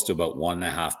 you're close to about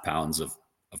 1.5 pounds of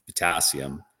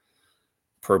potassium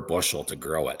per bushel to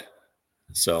grow it.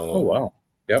 So, oh, wow.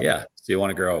 Yep. Yeah. So you want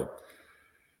to grow,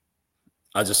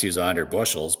 I'll just use 100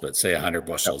 bushels, but say 100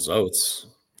 bushels oats,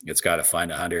 it's got to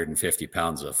find 150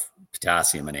 pounds of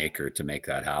potassium an acre to make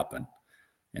that happen.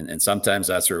 And sometimes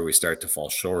that's where we start to fall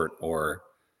short, or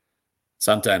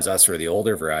sometimes that's where the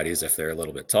older varieties, if they're a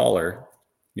little bit taller,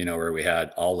 where we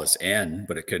had all this N,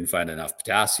 but it couldn't find enough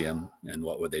potassium. And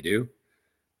what would they do?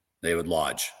 they would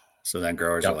lodge. So then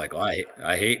growers Yep. are like, well,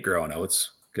 I hate growing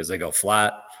oats because they go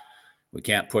flat. We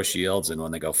can't push yields. And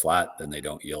when they go flat, then they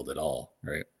don't yield at all.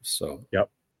 Right. So Yep.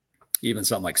 even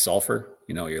something like sulfur,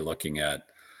 you're looking at,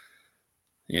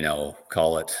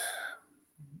 call it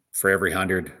for every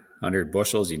 100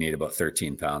 bushels, you need about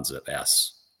 13 pounds of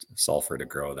sulfur to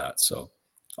grow that. So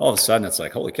all of a sudden it's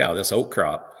like, holy cow, this oat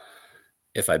crop,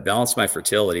 if I balance my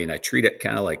fertility and I treat it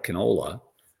kind of like canola,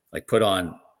 like put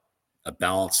on a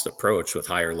balanced approach with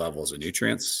higher levels of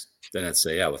nutrients, then I'd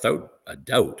say, yeah, without a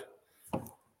doubt,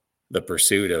 the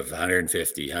pursuit of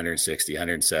 150, 160,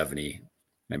 170.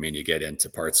 I mean, you get into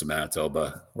parts of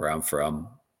Manitoba where I'm from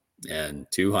and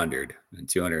 200 and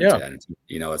 210,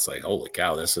 it's like, holy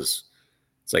cow, it's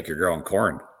like you're growing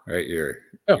corn, right? You're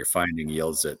finding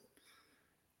yields that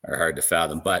are hard to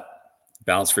fathom, but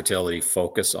balanced fertility,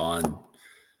 focus on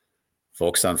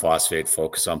phosphate,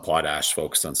 focus on potash,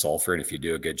 focus on sulfur. And if you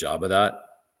do a good job of that,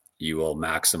 you will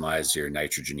maximize your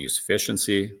nitrogen use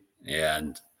efficiency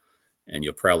and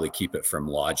you'll probably keep it from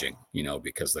lodging,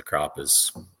 because the crop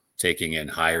is taking in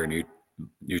higher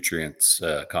nutrients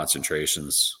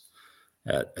concentrations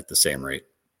at the same rate.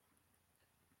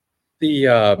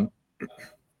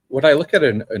 When I look at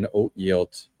an oat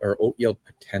yield or oat yield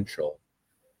potential,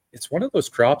 it's one of those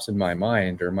crops in my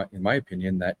mind, or in my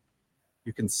opinion, that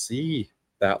you can see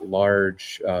that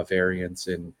large variance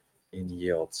in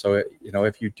yield. So,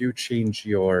 if you do change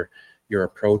your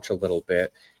approach a little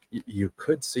bit, you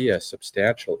could see a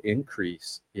substantial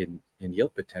increase in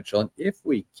yield potential. And if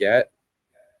we get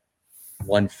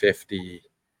 150,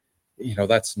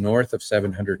 that's north of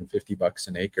 $750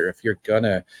 an acre. If you're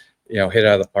gonna, hit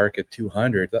out of the park at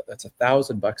 200, that's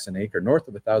 $1,000 an acre, north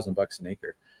of $1,000 an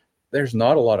acre. There's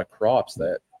not a lot of crops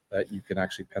that you can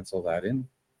actually pencil that in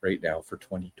right now for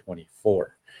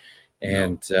 2024.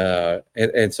 And so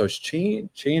it's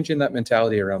changing that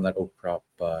mentality around that oat crop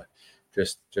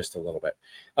just a little bit.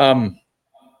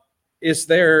 Is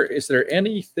there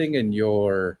anything in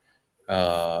your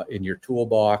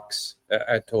toolbox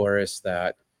at Taurus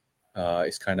that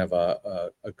is kind of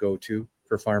a go-to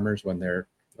for farmers when they're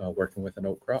working with an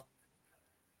oat crop?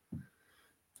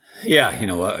 Yeah, you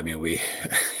know what? I mean,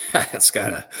 it's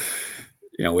kind of,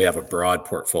 we have a broad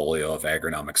portfolio of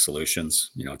agronomic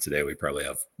solutions. Today we probably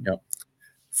have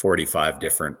 45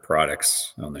 different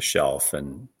products on the shelf,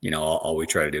 and all we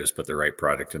try to do is put the right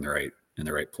product in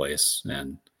the right place.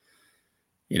 And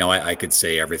I could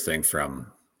say everything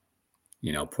from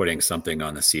putting something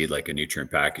on the seed like a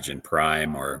nutrient package in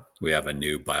Prime, or we have a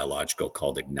new biological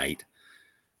called Ignite,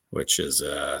 which is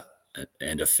an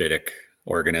endophytic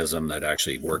organism that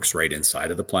actually works right inside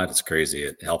of the plant. It's crazy.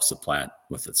 It helps the plant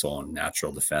with its own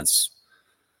natural defense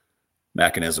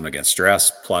mechanism against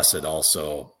stress. Plus, it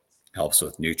also helps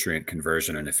with nutrient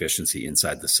conversion and efficiency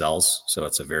inside the cells. So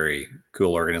it's a very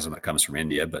cool organism that comes from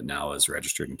India, but now is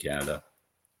registered in Canada.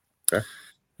 Okay.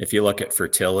 If you look at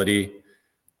fertility,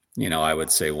 I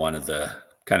would say one of the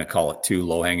kind of call it two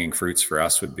low-hanging fruits for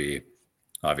us would be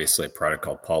obviously a product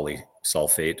called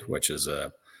polysulfate, which is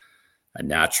a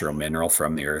natural mineral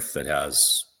from the earth that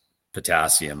has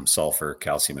potassium, sulfur,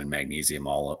 calcium, and magnesium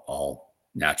all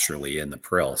naturally in the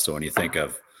prill. So when you think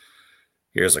of,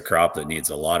 here's a crop that needs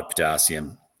a lot of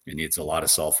potassium, it needs a lot of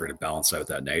sulfur to balance out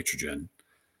that nitrogen,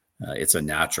 it's a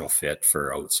natural fit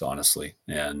for oats, honestly.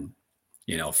 And,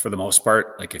 for the most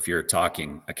part, like if you're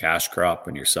talking a cash crop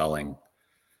and you're selling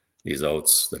these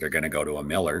oats that are going to go to a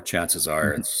miller, chances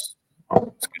are it's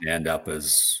going to end up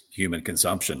as human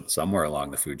consumption somewhere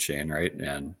along the food chain, right?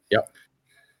 And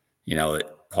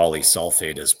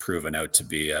polysulfate is proven out to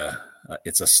be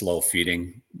it's a slow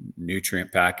feeding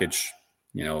nutrient package.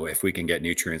 If we can get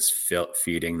nutrients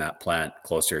feeding that plant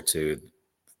closer to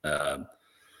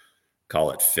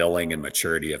call it filling and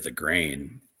maturity of the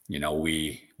grain,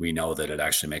 we know that it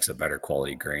actually makes a better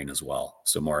quality grain as well.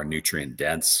 So more nutrient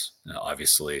dense.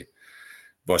 Obviously,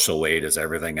 bushel weight is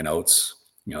everything in oats.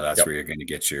 That's where you're going to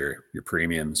get your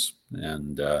premiums.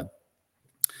 And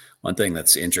one thing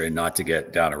that's interesting, not to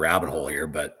get down a rabbit hole here,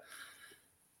 but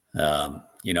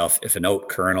if an oat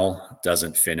kernel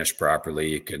doesn't finish properly,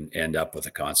 you can end up with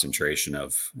a concentration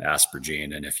of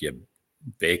asparagine. And if you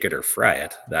bake it or fry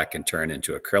it, that can turn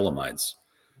into acrylamides.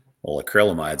 Well,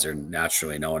 acrylamides are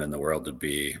naturally known in the world to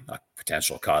be a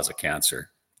potential cause of cancer.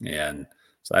 And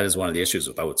so that is one of the issues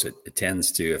with oats. It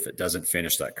tends to, if it doesn't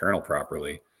finish that kernel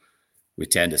properly, we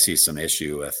tend to see some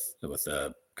issue with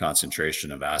a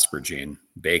concentration of asparagine.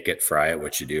 Bake it, fry it,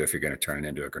 what you do if you're going to turn it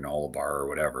into a granola bar or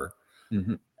whatever.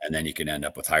 Mm-hmm. And then you can end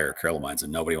up with higher acrylamides,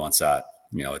 and nobody wants that.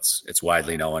 It's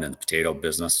widely known in the potato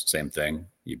business, same thing.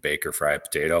 You bake or fry a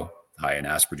potato, high in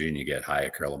asparagine, you get high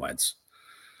acrylamides.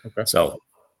 Okay. So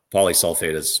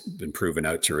polysulfate has been proven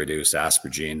out to reduce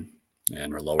aspergine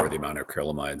and lower the amount of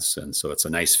acrylamides. And so it's a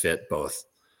nice fit both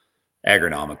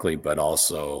agronomically, but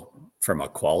also from a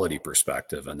quality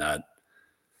perspective. And that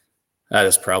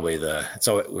is probably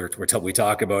we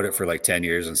talk about it for like 10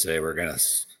 years and say we're going to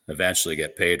eventually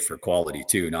get paid for quality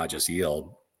too, not just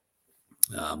yield.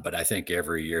 But I think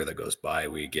every year that goes by,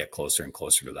 we get closer and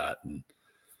closer to that. And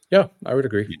yeah, I would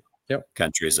agree. Yeah,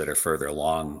 countries that are further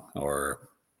along or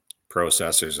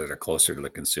processors that are closer to the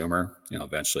consumer,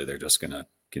 eventually they're just going to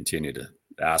continue to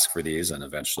ask for these, and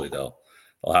eventually they'll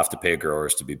have to pay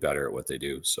growers to be better at what they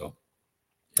do. So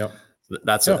yeah,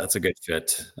 that's a good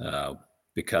fit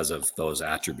because of those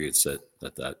attributes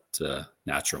that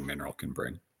natural mineral can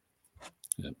bring.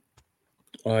 Yeah.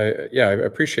 I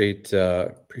appreciate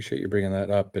you bringing that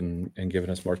up and giving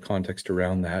us more context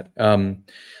around that.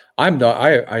 I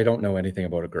don't know anything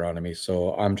about agronomy,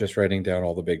 so I'm just writing down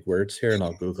all the big words here, and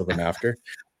I'll Google them after.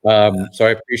 So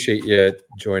I appreciate you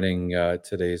joining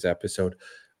today's episode.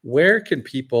 Where can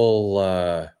people,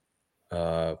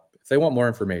 if they want more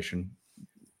information,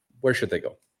 where should they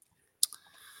go?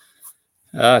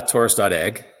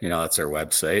 Taurus.ag, that's our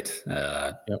website.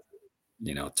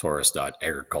 Yep.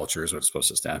 Taurus.agriculture is what it's supposed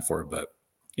to stand for. But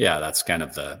yeah, that's kind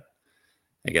of the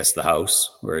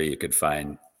house where you could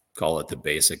call it the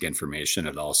basic information.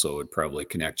 It also would probably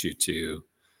connect you to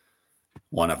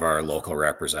one of our local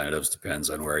representatives, depends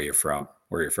on where you're from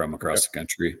across the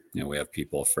country. We have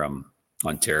people from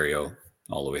Ontario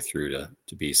all the way through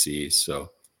to BC.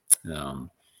 So,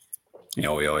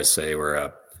 we always say we're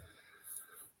a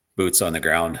boots on the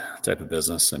ground type of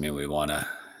business. I mean, we want to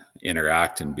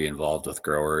interact and be involved with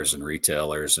growers and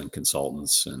retailers and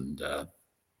consultants, and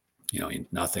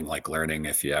nothing like learning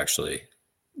if you actually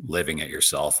living it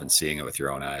yourself and seeing it with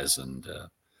your own eyes. And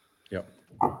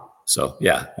so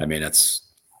yeah, I mean,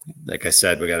 it's like I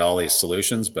said, we got all these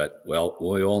solutions, but we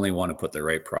only want to put the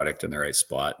right product in the right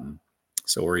spot. And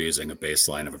so we're using a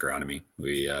baseline of agronomy.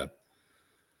 We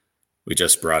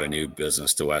just brought a new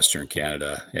business to Western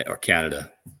Canada, or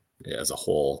Canada as a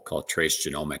whole, called Trace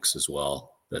Genomics as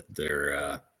well, that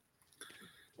they're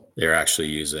actually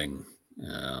using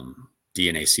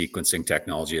DNA sequencing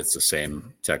technology. It's the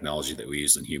same technology that we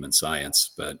use in human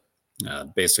science, but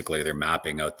basically they're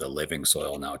mapping out the living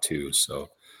soil now too. So,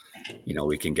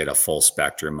 we can get a full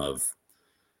spectrum of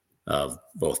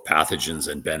both pathogens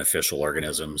and beneficial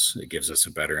organisms. It gives us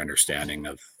a better understanding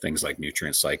of things like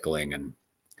nutrient cycling and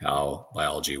how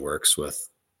biology works with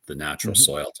the natural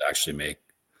soil to actually make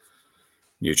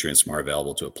nutrients more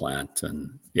available to a plant.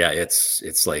 And yeah, it's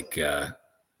like, I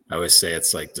always say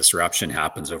it's like disruption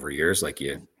happens over years. Like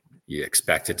you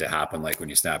expect it to happen like when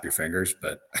you snap your fingers,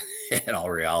 but in all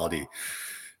reality,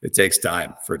 it takes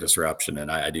time for disruption.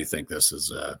 And I do think this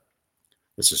is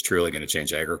truly going to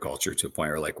change agriculture to a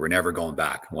point where like we're never going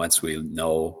back. Once we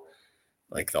know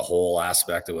like the whole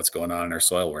aspect of what's going on in our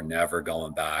soil, we're never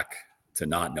going back to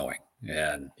not knowing.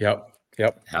 And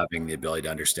Yep. having the ability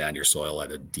to understand your soil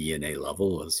at a DNA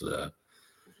level is, I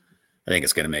think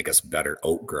it's going to make us better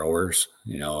oat growers,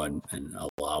 and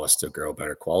allow us to grow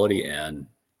better quality and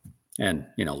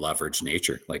leverage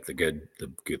nature, like the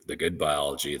good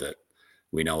biology that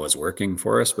we know is working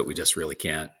for us, but we just really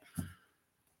can't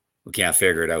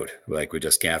figure it out. Like we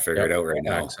just can't figure it out right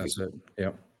now. Access it.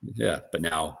 Yep. Yeah. But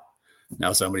now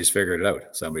somebody's figured it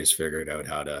out. Somebody's figured out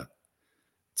how to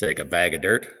take a bag of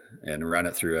dirt and run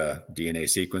it through a DNA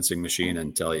sequencing machine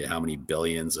and tell you how many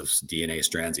billions of DNA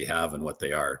strands you have and what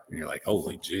they are. And you're like,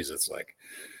 holy Jesus, like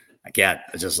I can't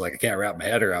wrap my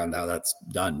head around how that's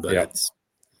done, but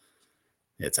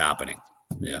it's happening.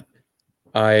 Yeah.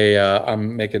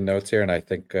 I'm making notes here, and I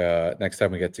think next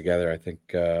time we get together, I think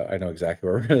I know exactly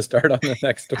where we're going to start on the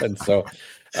next one. So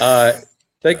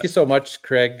thank you so much,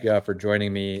 Craig, for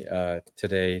joining me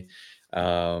today.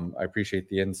 I appreciate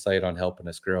the insight on helping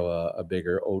us grow a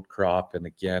bigger oat crop. And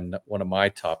again, one of my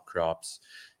top crops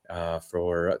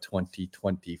for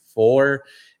 2024.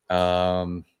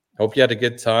 Hope you had a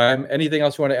good time. Anything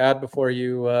else you want to add before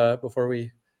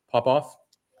we pop off?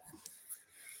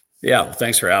 Yeah, well,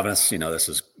 thanks for having us. This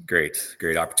is great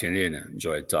opportunity, and I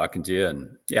enjoyed talking to you.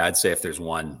 And yeah, I'd say if there's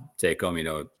one take home,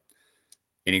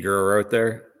 any grower out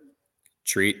there,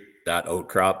 treat that oat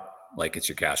crop like it's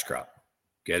your cash crop.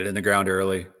 Get it in the ground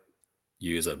early,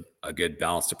 use a good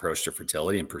balanced approach to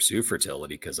fertility and pursue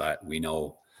fertility, because we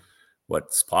know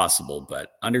what's possible,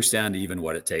 but understand even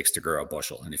what it takes to grow a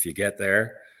bushel. And if you get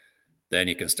there, then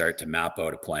you can start to map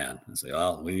out a plan and say,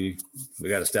 well, we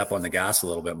got to step on the gas a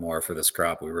little bit more for this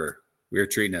crop. We were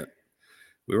treating it.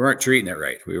 We weren't treating it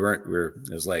right. It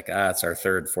was like, it's our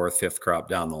third, fourth, fifth crop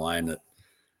down the line that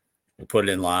we'll put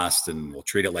it in last and we'll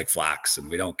treat it like flax and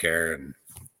we don't care. And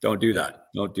don't do that.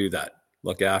 Don't do that.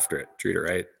 Look after it, treat it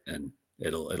right, and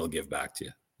it'll give back to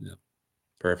you. Yeah.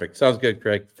 Perfect. Sounds good,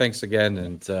 Craig. Thanks again,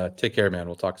 and take care, man.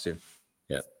 We'll talk soon.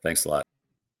 Yeah. Thanks a lot.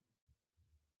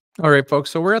 All right,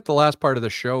 folks. So we're at the last part of the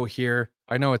show here.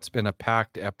 I know it's been a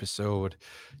packed episode,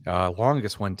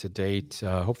 longest one to date.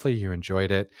 Hopefully you enjoyed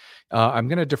it. I'm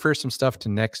going to defer some stuff to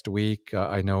next week.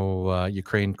 I know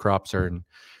Ukraine crops are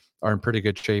in pretty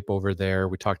good shape over there.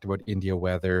 We talked about India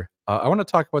weather. I want to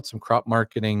talk about some crop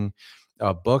marketing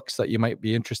books that you might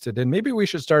be interested in. Maybe we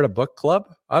should start a book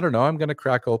club. I don't know. I'm going to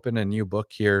crack open a new book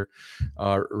here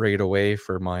right away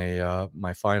for my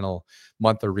my final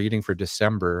month of reading for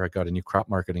December. I got a new crop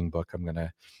marketing book I'm going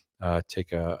to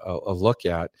take a look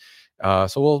at.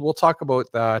 So we'll talk about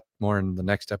that more in the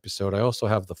next episode. I also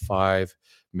have the 5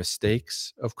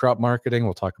 mistakes of crop marketing.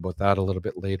 We'll talk about that a little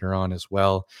bit later on as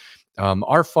well.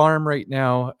 Our farm right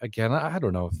now, again, I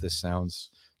don't know if this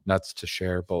sounds nuts to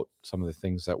share about some of the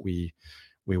things that we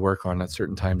work on at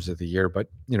certain times of the year, but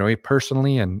me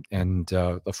personally and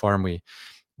the farm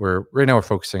we're right now we're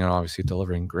focusing on obviously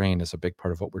delivering grain is a big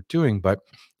part of what we're doing, but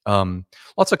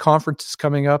lots of conferences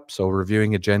coming up, so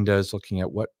reviewing agendas, looking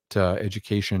at what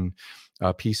education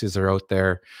pieces are out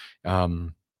there,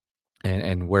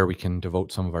 and where we can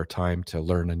devote some of our time to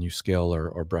learn a new skill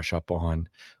or brush up on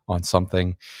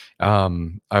something.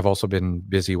 I've also been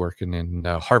busy working in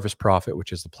Harvest Profit,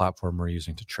 which is the platform we're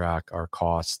using to track our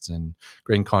costs and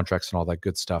grain contracts and all that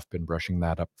good stuff. Been brushing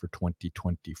that up for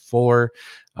 2024.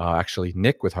 Actually,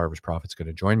 Nick with Harvest Profit is going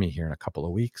to join me here in a couple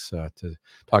of weeks to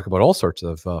talk about all sorts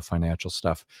of financial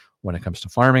stuff when it comes to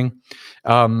farming.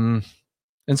 And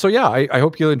so, yeah, I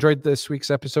hope you enjoyed this week's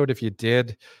episode. If you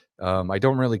did, I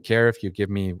don't really care if you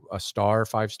give me a star,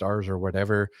 5 stars or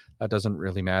whatever. That doesn't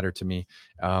really matter to me.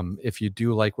 If you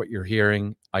do like what you're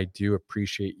hearing, I do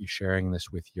appreciate you sharing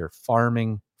this with your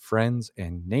farming friends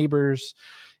and neighbors.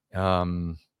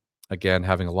 Again,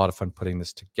 having a lot of fun putting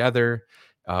this together.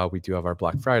 We do have our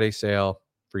Black Friday sale,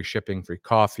 free shipping, free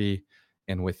coffee.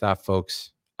 And with that,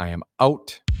 folks, I am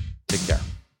out. Take care.